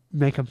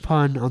make a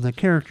pun on the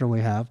character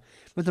we have,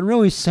 but the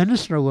really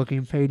sinister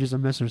looking pages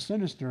of Mr.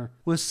 Sinister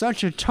was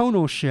such a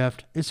tonal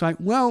shift. It's like,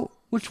 well,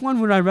 which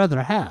one would I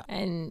rather have?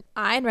 And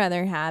I'd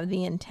rather have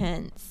the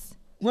intense.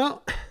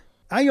 Well,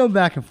 I go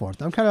back and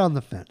forth. I'm kind of on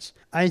the fence.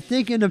 I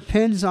think it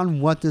depends on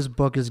what this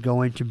book is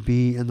going to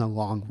be in the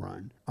long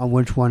run, on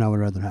which one I would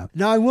rather have.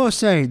 Now, I will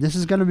say, this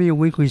is going to be a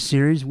weekly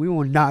series. We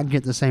will not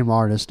get the same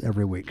artist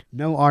every week.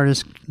 No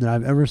artist that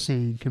I've ever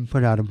seen can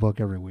put out a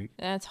book every week.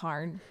 That's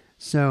hard.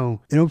 So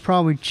it'll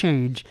probably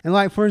change. And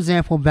like, for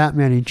example,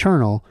 Batman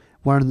Eternal,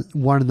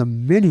 one of the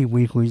many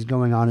weeklies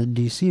going on in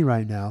DC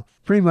right now,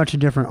 pretty much a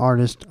different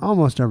artist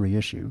almost every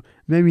issue.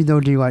 Maybe they'll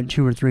do like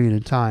 2 or 3 at a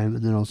time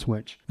and then they'll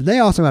switch. But they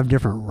also have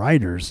different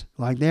writers.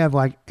 Like they have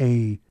like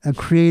a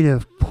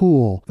creative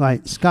pool.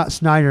 Like Scott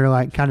Snyder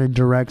like kind of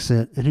directs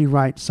it and he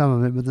writes some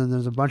of it, but then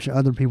there's a bunch of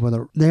other people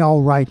that they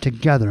all write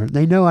together.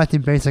 They know like the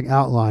basic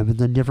outline, but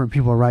then different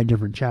people write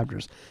different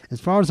chapters. As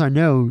far as I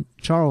know,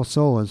 Charles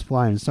Soule is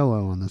flying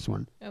solo on this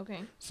one. Okay.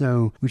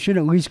 So we should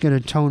at least get a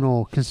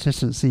tonal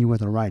consistency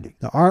with the writing.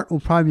 The art will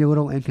probably be a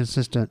little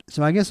inconsistent.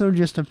 So I guess it'll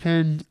just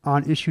depend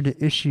on issue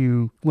to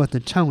issue what the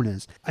tone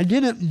is. I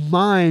didn't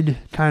mind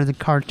kind of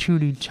the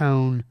cartoony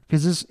tone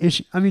because this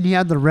issue, I mean, he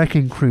had the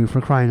Wrecking Crew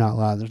for crying out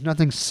loud. There's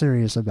nothing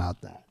serious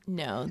about that.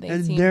 No, they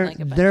And seem they're like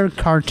a bunch they're of-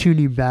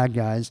 cartoony bad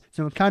guys,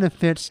 so it kind of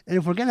fits. And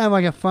if we're gonna have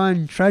like a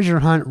fun treasure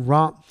hunt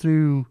romp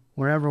through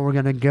wherever we're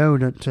going to go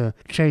to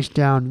chase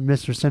down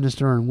Mr.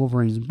 Sinister and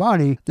Wolverine's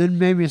body, then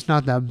maybe it's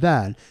not that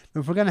bad.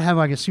 But if we're going to have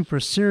like a super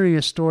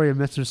serious story of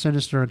Mr.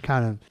 Sinister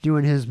kind of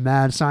doing his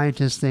mad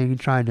scientist thing,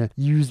 trying to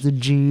use the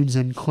genes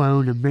and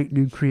clone and make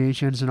new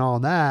creations and all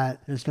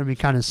that, it's going to be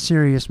kind of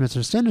serious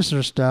Mr.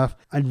 Sinister stuff,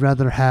 I'd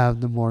rather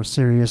have the more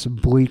serious,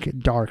 bleak,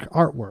 dark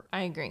artwork.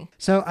 I agree.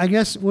 So I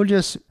guess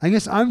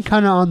I'm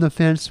kind of on the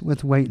fence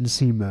with wait and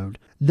see mode.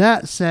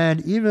 That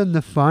said, even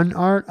the fun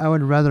art, I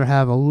would rather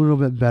have a little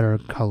bit better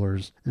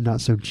colors and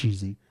not so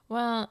cheesy.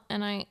 Well,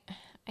 and I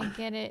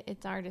get it.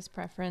 It's artist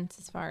preference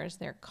as far as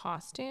their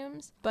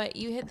costumes. But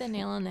you hit the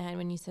nail on the head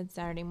when you said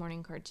Saturday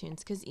morning cartoons,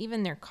 because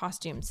even their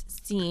costumes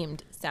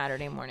seemed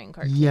Saturday morning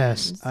cartoons.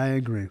 Yes, I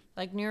agree.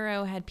 Like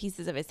Neuro had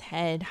pieces of his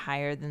head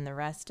higher than the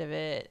rest of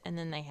it. And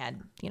then they had,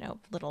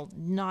 little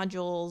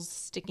nodules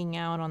sticking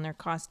out on their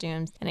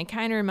costumes. And it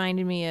kind of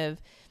reminded me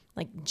of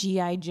like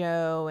G.I.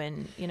 Joe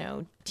and,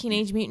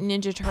 Teenage Mutant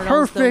Ninja Turtles.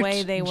 Perfect. The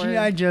way they were.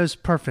 G.I. Joe's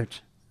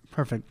perfect.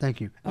 Perfect. Thank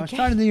you. I was Okay.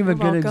 trying to think of a You're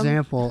good welcome.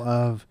 example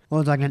of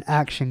like an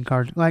action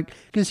cartoon. Like,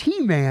 because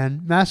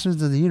He-Man,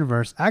 Masters of the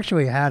Universe,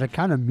 actually had a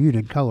kind of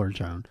muted color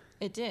tone.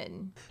 It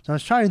did. So I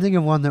was trying to think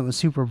of one that was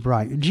super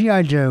bright.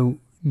 G.I. Joe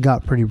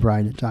got pretty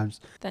bright at times.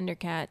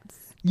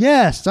 Thundercats.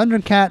 Yes,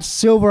 Thundercats,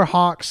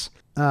 Silverhawks,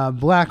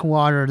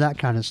 Blackwater, that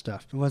kind of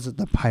stuff. Was it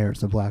the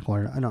Pirates of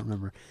Blackwater? I don't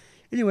remember.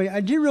 Anyway,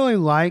 I did really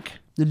like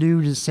the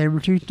new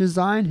Sabretooth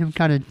design, him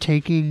kind of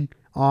taking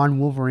on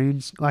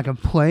Wolverine's, like a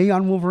play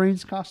on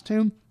Wolverine's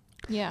costume.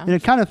 Yeah. And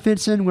it kind of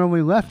fits in where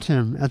we left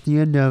him at the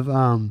end of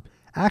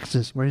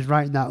Axis, where he's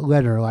writing that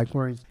letter, like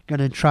where he's going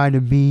to try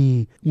to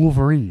be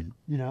Wolverine,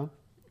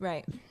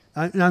 Right.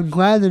 And I'm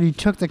glad that he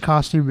took the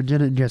costume and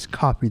didn't just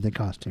copy the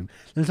costume.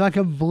 There's like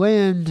a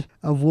blend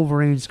of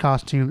Wolverine's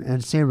costume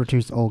and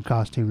Sabretooth's old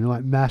costume, and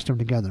like mashed them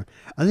together.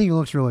 I think it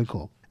looks really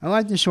cool. I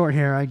like the short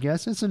hair, I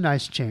guess. It's a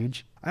nice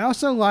change. I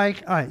also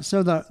like, all right,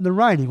 so the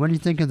writing, what do you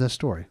think of the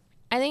story?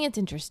 I think it's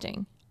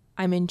interesting.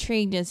 I'm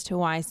intrigued as to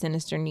why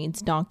Sinister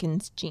needs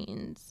Dawkins'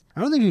 genes.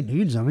 I don't think he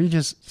needs them.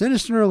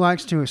 Sinister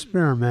likes to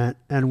experiment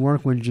and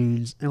work with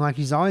genes. And like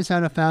he's always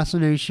had a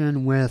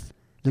fascination with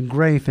the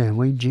Gray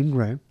family, Jean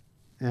Grey,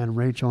 and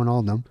Rachel and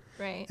all of them.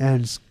 Right.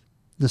 And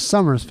the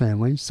Summers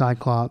family,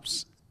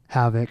 Cyclops,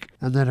 Havoc.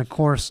 And then, of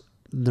course,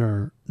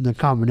 the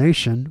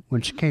combination,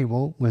 which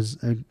Cable was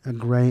a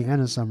Gray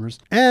and a Summers.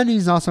 And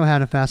he's also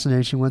had a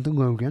fascination with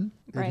Logan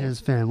and his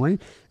family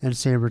and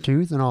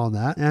Sabretooth and all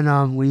that.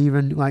 And we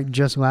even, like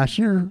just last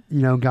year,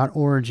 got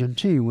Origin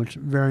 2, which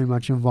very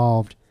much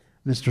involved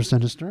Mr.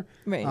 Sinister.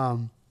 Right.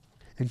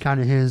 And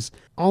kind of his,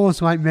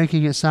 almost like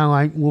making it sound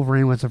like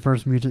Wolverine was the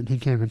first mutant he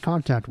came in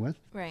contact with.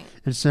 Right.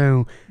 And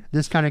so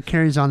this kind of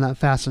carries on that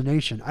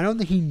fascination. I don't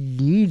think he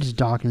needs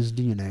Dawkins'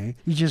 DNA.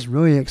 He's just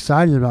really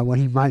excited about what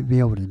he might be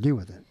able to do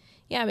with it.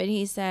 Yeah, but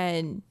he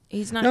said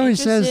he's not No, he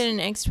interested says- in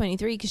X-23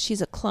 because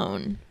she's a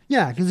clone.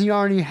 Yeah, because he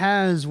already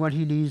has what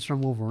he needs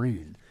from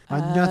Wolverine.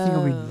 Like, nothing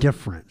will Oh. be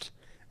different.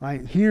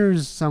 Like,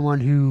 here's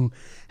someone who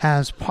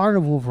has part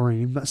of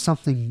Wolverine, but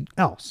something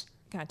else.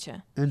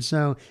 Gotcha. And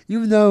so,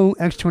 even though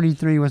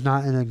X-23 was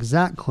not an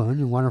exact clone,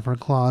 and one of her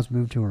claws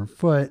moved to her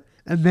foot,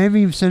 and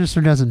maybe Sinister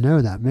doesn't know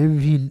that.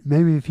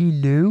 Maybe if he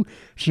knew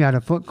she had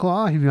a foot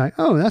claw, he'd be like,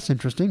 "Oh, that's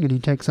interesting," and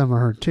he'd take some of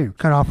her too,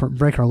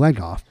 break her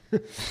leg off.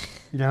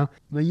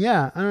 But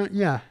yeah,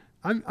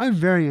 I'm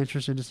very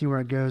interested to see where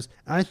it goes.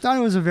 I thought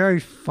it was a very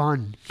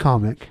fun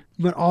comic,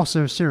 but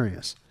also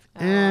serious.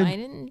 And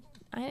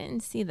I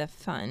didn't see the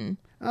fun.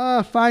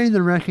 fighting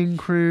the wrecking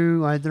crew,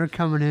 like they're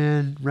coming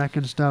in,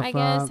 wrecking stuff I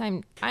guess up.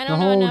 I The don't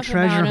know whole enough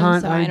treasure about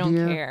hunt them, so I don't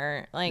idea.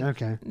 care. Like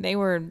Okay. they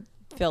were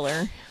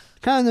filler.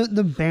 Kind of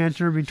the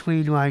banter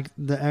between like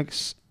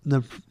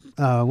the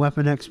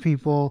Weapon X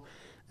people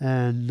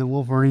and the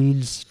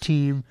Wolverines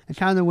team, and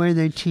kind of the way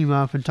they team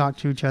up and talk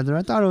to each other.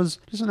 I thought it was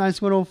just a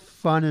nice little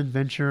fun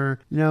adventure.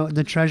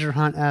 The treasure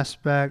hunt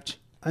aspect.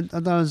 I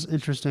thought it was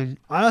interesting.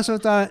 I also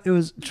thought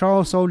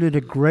Charles Soule did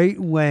a great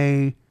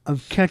way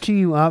of catching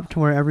you up to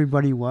where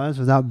everybody was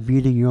without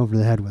beating you over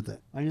the head with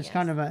it. Like, just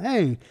kind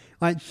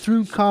of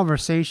through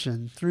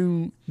conversation,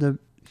 through the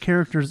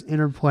characters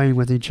interplaying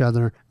with each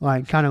other,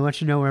 like kind of let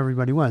you know where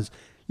everybody was.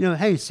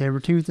 Hey,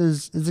 Sabretooth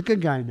is a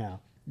good guy now.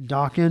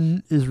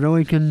 Dawkins is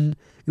really even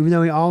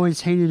though he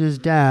always hated his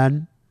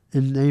dad,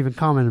 and they even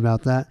comment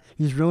about that,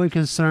 he's really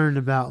concerned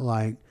about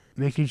like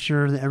making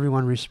sure that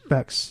everyone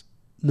respects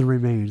the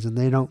remains and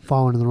they don't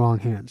fall into the wrong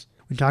hands.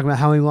 We talk about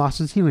how he lost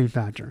his healing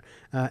factor.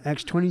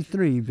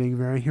 X-23 being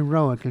very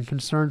heroic and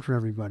concerned for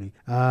everybody.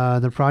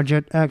 The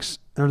Project X,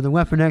 or the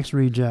Weapon X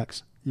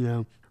rejects,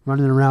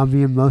 running around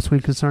being mostly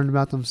concerned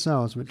about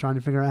themselves, but trying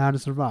to figure out how to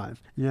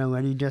survive.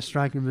 Lady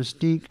Deathstrike and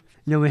Mystique.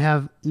 We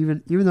have,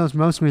 even though it's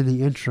mostly in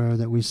the intro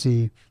that we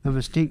see, the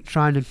Mystique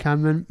trying to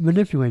come and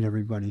manipulate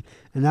everybody,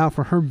 and out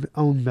for her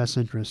own best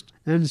interest.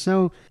 And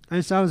so, I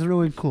just thought it was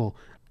really cool.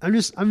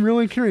 I'm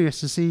really curious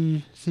to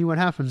see what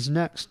happens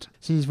next.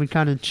 See, as we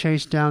kind of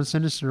chase down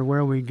Sinister,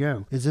 where we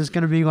go. Is this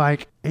going to be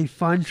like a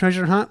fun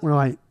treasure hunt where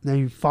like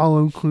they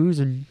follow clues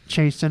and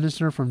chase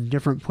Sinister from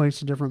different place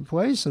to different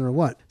place, or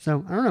what?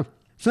 So I don't know.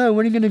 So,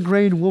 what are you going to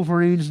grade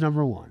Wolverines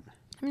number 1?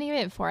 I'm going to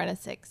give it 4 out of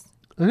 6.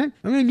 Okay, I'm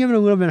going to give it a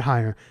little bit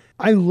higher.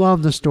 I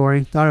love the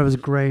story. Thought it was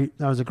great.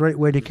 That was a great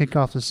way to kick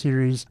off the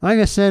series. Like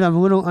I said, I'm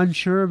a little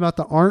unsure about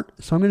the art,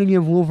 so I'm going to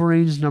give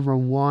Wolverines number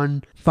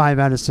 1 5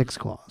 out of 6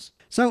 claws.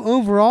 So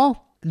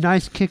overall,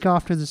 nice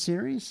kickoff to the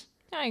series.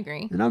 I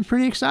agree. And I'm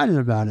pretty excited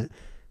about it.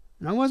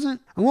 And I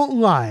won't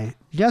lie,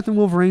 Death of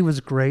Wolverine was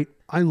great.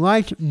 I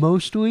liked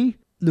mostly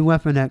the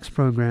Weapon X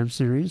program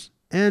series.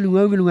 And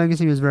Logan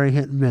Legacy was very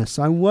hit and miss.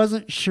 So I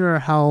wasn't sure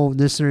how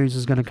this series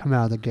was going to come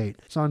out of the gate.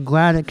 So I'm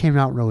glad it came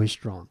out really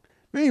strong.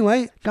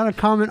 Anyway, got a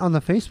comment on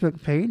the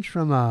Facebook page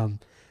from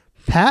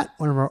Pat,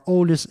 one of our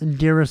oldest and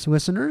dearest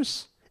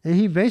listeners. And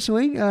he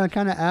basically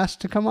kind of asked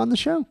to come on the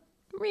show.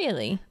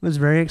 Really? Was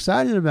very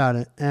excited about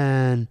it.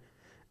 And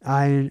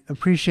I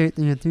appreciate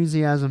the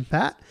enthusiasm,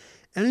 Pat.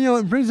 And you know,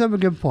 it brings up a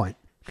good point.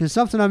 Because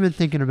something I've been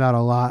thinking about a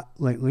lot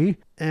lately.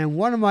 And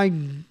one of my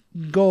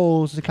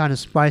goals to kind of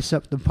spice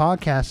up the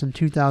podcast in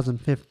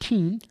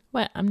 2015.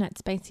 What? I'm not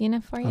spicy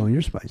enough for you? Oh,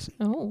 you're spicy.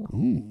 Oh.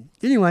 Ooh.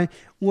 Anyway,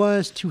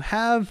 was to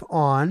have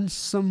on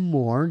some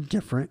more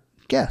different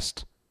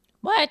guests.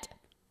 What?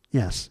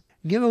 Yes.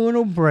 Give a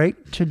little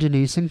break to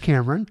Denise and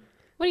Cameron.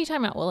 What are you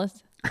talking about,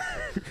 Willis?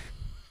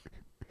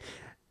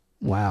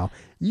 Wow.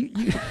 You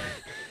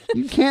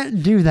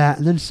can't do that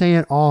and then say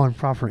it all in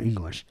proper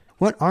English.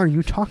 What are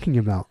you talking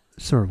about,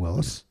 Sir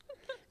Willis?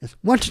 Yes.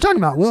 What you talking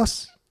about,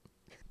 Willis?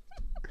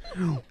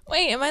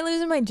 Wait, am I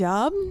losing my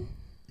job?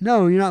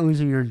 No, you're not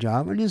losing your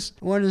job. I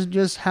just want to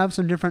just have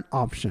some different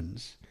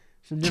options.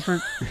 Some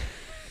different...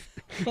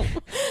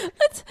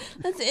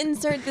 Let's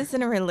insert this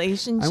in a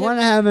relationship. I want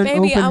to have an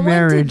open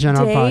marriage on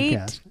our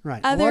podcast. Right.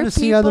 I want to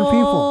see other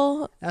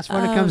people. That's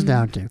what it comes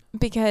down to.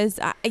 Because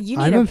you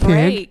need a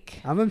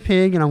break. I'm a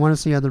pig and I want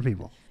to see other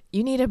people.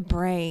 You need a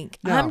break.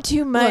 No, I'm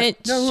too much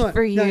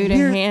for you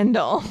to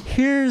handle.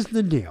 Here's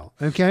the deal,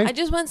 okay? I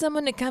just want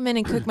someone to come in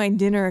and cook my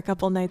dinner a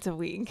couple nights a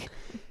week.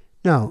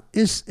 No,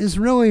 it's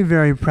really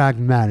very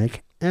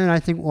pragmatic, and I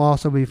think will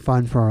also be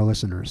fun for our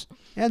listeners.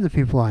 And the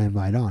people I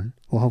invite on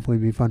will hopefully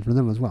be fun for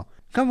them as well.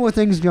 Couple of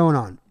things going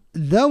on.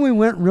 Though we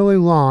went really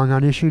long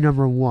on issue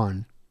number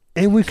 1,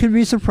 and we could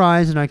be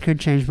surprised and I could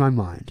change my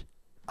mind,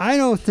 I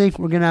don't think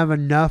we're going to have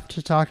enough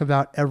to talk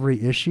about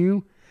every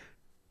issue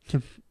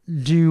to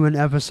do an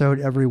episode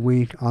every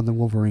week on the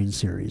Wolverine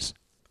series.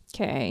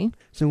 Okay.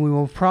 So we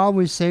will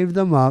probably save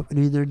them up and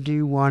either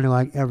do one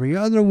like every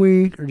other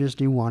week or just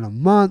do one a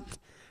month.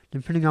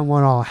 Depending on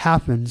what all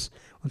happens,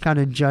 we'll kind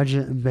of judge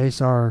it and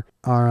base our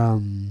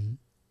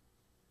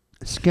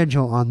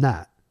schedule on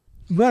that.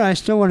 But I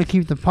still want to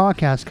keep the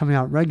podcast coming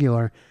out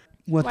regular.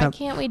 Why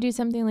can't we do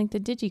something like the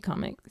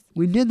Digicomics?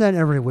 We did that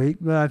every week,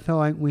 but I felt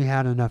like we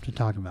had enough to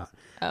talk about.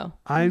 Oh.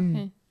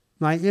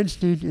 My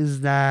instinct is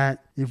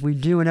that if we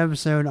do an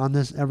episode on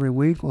this every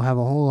week, we'll have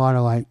a whole lot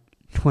of like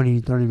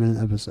 20,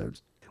 30-minute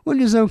episodes. Which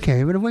is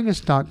okay, but if we can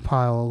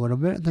stockpile a little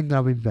bit, I think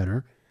that'll be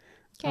better.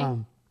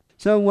 Okay.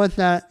 So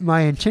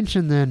my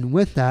intention then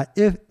with that,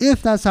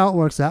 if that's how it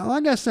works out,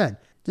 like I said,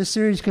 this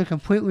series could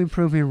completely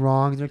prove me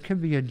wrong. There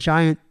could be a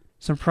giant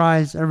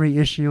surprise every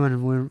issue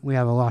and we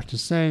have a lot to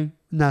say,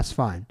 and that's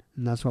fine.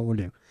 And that's what we'll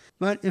do.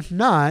 But if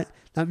not,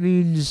 that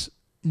means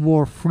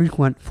more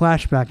frequent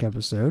flashback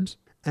episodes.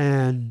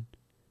 And,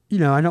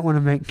 I don't want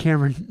to make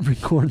Cameron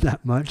record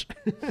that much.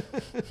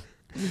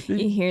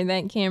 You hear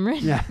that, Cameron?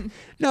 Yeah.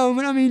 No,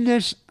 but I mean,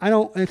 I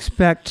don't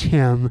expect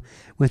him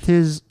with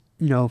his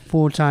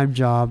full-time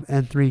job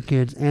and 3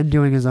 kids and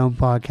doing his own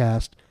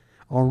podcast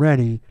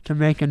already to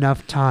make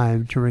enough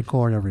time to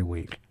record every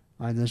week.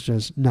 That's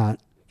just not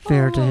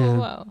fair to him.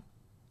 Whoa.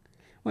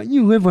 Well,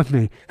 you live with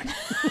me.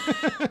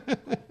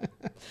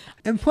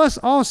 And plus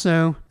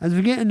also, as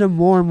we get into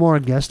more and more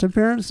guest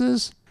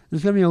appearances,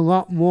 there's going to be a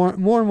lot more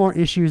and more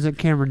issues that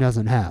Cameron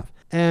doesn't have.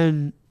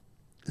 And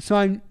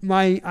so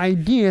my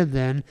idea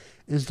then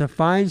is to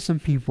find some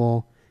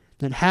people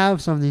that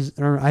have some of these,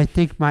 or I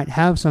think might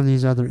have some of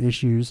these other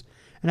issues,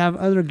 and have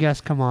other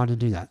guests come on to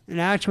do that. And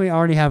actually, I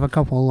already have a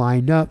couple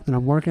lined up that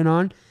I'm working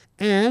on,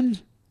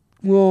 and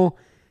we'll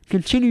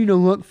continue to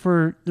look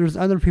for, there's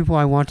other people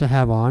I want to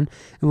have on,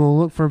 and we'll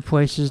look for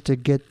places to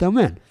get them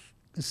in.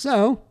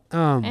 So,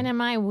 and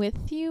am I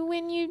with you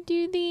when you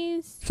do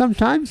these?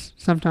 Sometimes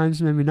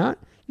maybe not.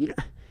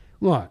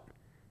 Look,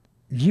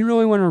 do you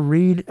really want to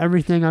read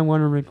everything I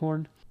want to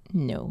record?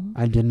 No.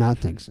 I did not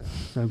think so.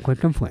 So quit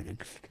complaining.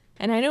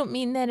 And I don't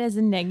mean that as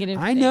a negative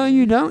I know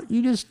you don't.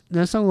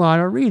 That's a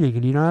lot of reading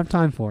and you don't have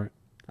time for it.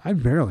 I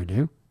barely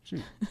do.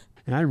 Shoot.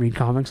 And I read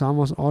comics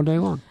almost all day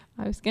long.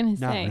 I was going to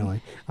say. Not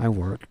really. I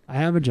work. I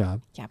have a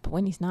job. Yeah, but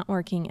when he's not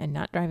working and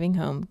not driving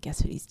home,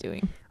 guess what he's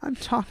doing? I'm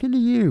talking to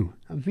you.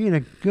 I'm being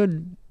a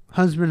good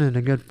husband and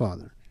a good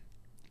father.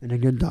 And a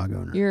good dog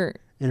owner.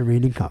 And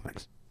reading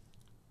comics.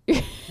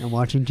 And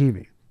watching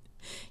TV.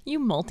 You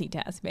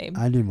multitask, babe.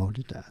 I do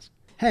multitask.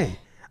 Hey,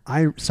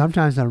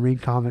 sometimes I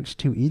read comics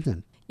to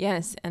Ethan.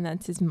 Yes, and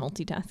that's his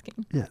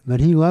multitasking. Yeah,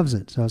 but he loves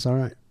it, so it's all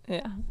right.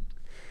 Yeah.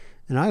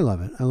 And I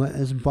love it.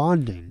 It's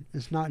bonding.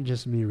 It's not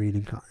just me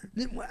reading comics.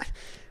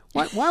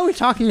 Why are we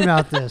talking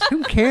about this?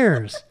 Who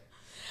cares?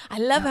 I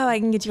love how I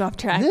can get you off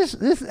track.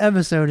 This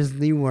episode is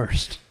the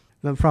worst,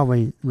 but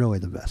probably really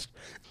the best.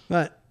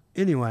 But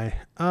anyway,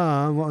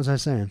 what was I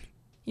saying?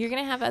 You're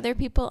going to have other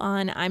people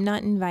on. I'm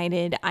not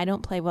invited. I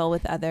don't play well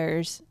with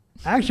others.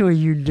 Actually,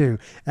 you do.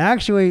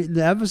 Actually,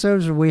 the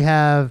episodes where we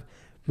have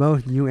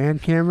both you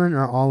and Cameron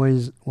are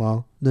always,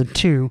 well, the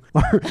two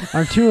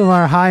are two of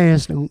our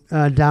highest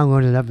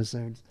downloaded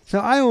episodes. So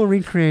I will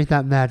recreate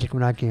that magic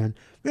when I can.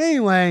 But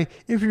anyway,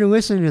 if you're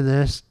listening to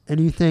this and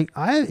you think,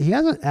 he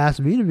hasn't asked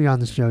me to be on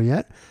the show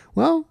yet,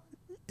 well,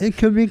 it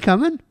could be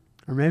coming.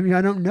 Or maybe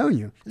I don't know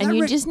you. And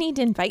you just need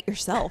to invite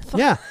yourself.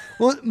 Yeah.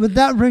 Well, but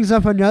that brings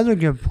up another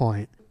good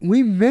point.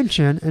 We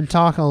mention and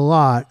talk a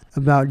lot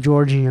about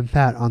Georgie and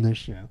Pat on this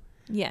show.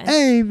 Yes.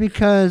 A,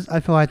 because I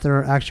feel like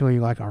they're actually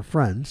like our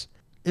friends.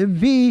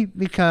 And B,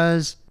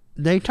 because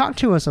they talk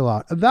to us a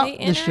lot about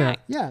the show.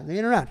 Yeah, they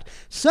interact.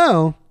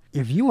 So,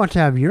 if you want to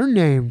have your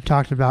name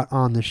talked about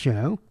on the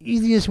show,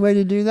 easiest way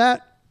to do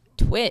that?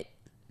 Tweet.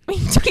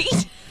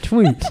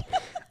 Tweet.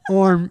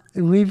 Or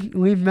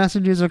leave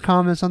messages or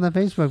comments on the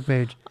Facebook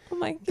page. Oh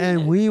my goodness.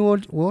 And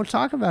we'll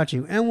talk about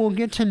you. And we'll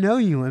get to know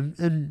you.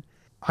 And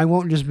I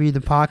won't just be the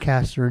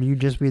podcaster and you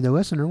just be the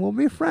listener. We'll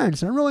be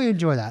friends. I really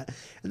enjoy that.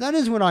 And that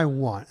is what I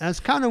want. That's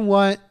kind of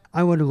what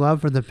I would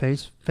love for the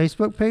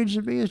Facebook page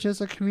to be. It's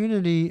just a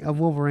community of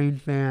Wolverine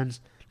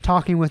fans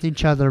talking with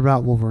each other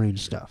about Wolverine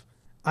stuff.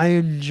 I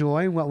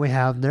enjoy what we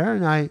have there.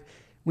 And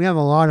we have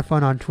a lot of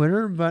fun on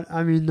Twitter. But,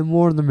 I mean, the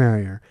more the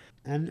merrier.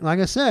 And like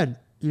I said,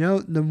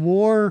 the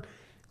more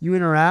you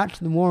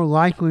interact, the more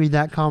likely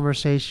that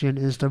conversation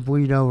is to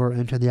bleed over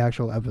into the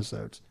actual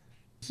episodes.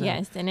 So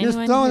yes, and just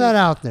throw that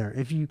out there.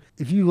 If you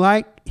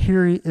like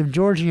hearing, if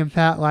Georgie and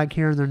Pat like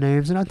hearing their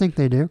names, and I think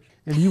they do,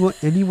 and you want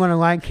to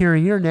like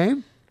hearing your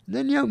name,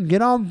 then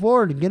get on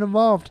board and get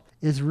involved.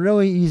 It's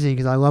really easy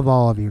because I love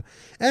all of you,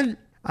 and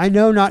I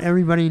know not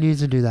everybody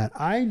needs to do that.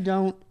 I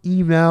don't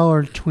email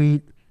or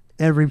tweet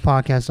every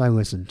podcast I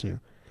listen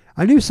to.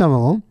 I do some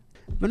of them,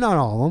 but not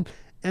all of them.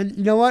 And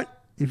you know what?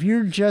 If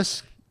you're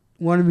just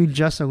want to be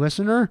just a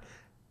listener,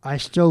 I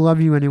still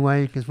love you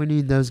anyway because we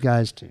need those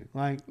guys too.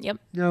 Yep.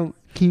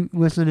 Keep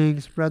listening,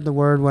 spread the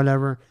word,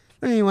 whatever.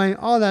 But anyway,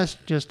 all that's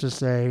just to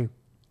say,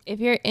 if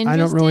you're interested, I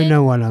don't really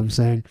know what I'm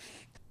saying.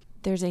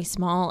 There's a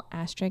small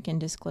asterisk in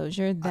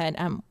disclosure that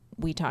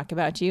we talk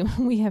about you.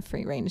 We have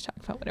free reign to talk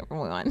about whatever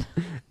we want.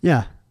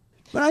 Yeah,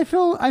 but I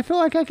feel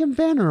like I can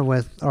banter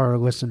with our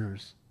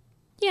listeners.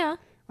 Yeah.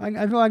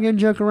 I feel like I can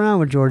joke around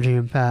with Georgie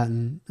and Pat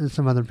and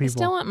some other people. I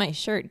still want my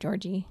shirt,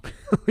 Georgie.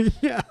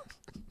 Yeah.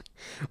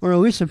 Or at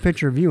least a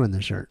picture of you in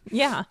the shirt.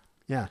 Yeah.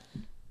 Yeah. I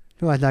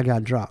feel like that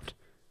got dropped.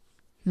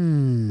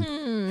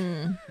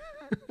 Anyway,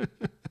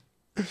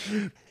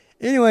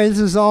 this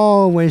is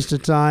all a waste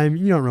of time.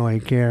 You don't really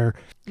care.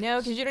 No,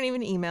 because you don't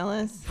even email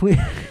us.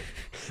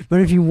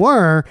 But if you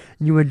were,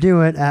 you would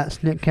do it at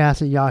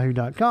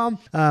snickcast@yahoo.com.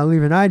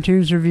 Leave an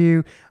iTunes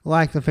review.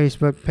 Like the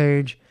Facebook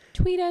page.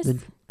 Tweet us.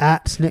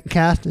 At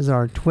Snickcast is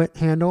our twit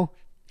handle.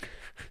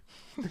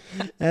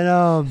 And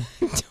the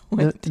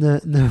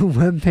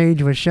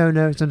webpage with show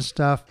notes and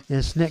stuff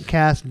is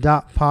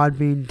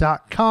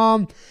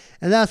snickcast.podbean.com.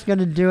 And that's going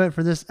to do it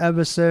for this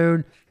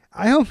episode.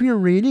 I hope you're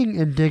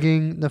reading and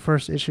digging the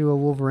first issue of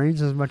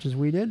Wolverines as much as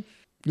we did.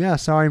 Yeah,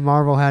 sorry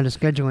Marvel had a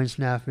scheduling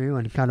snafu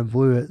and kind of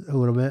blew it a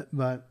little bit.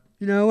 But,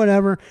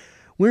 whatever.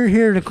 We're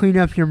here to clean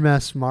up your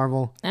mess,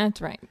 Marvel.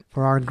 That's right.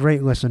 For our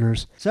great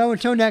listeners. So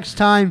until next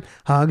time,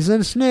 hugs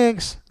and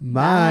snicks.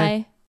 Bye.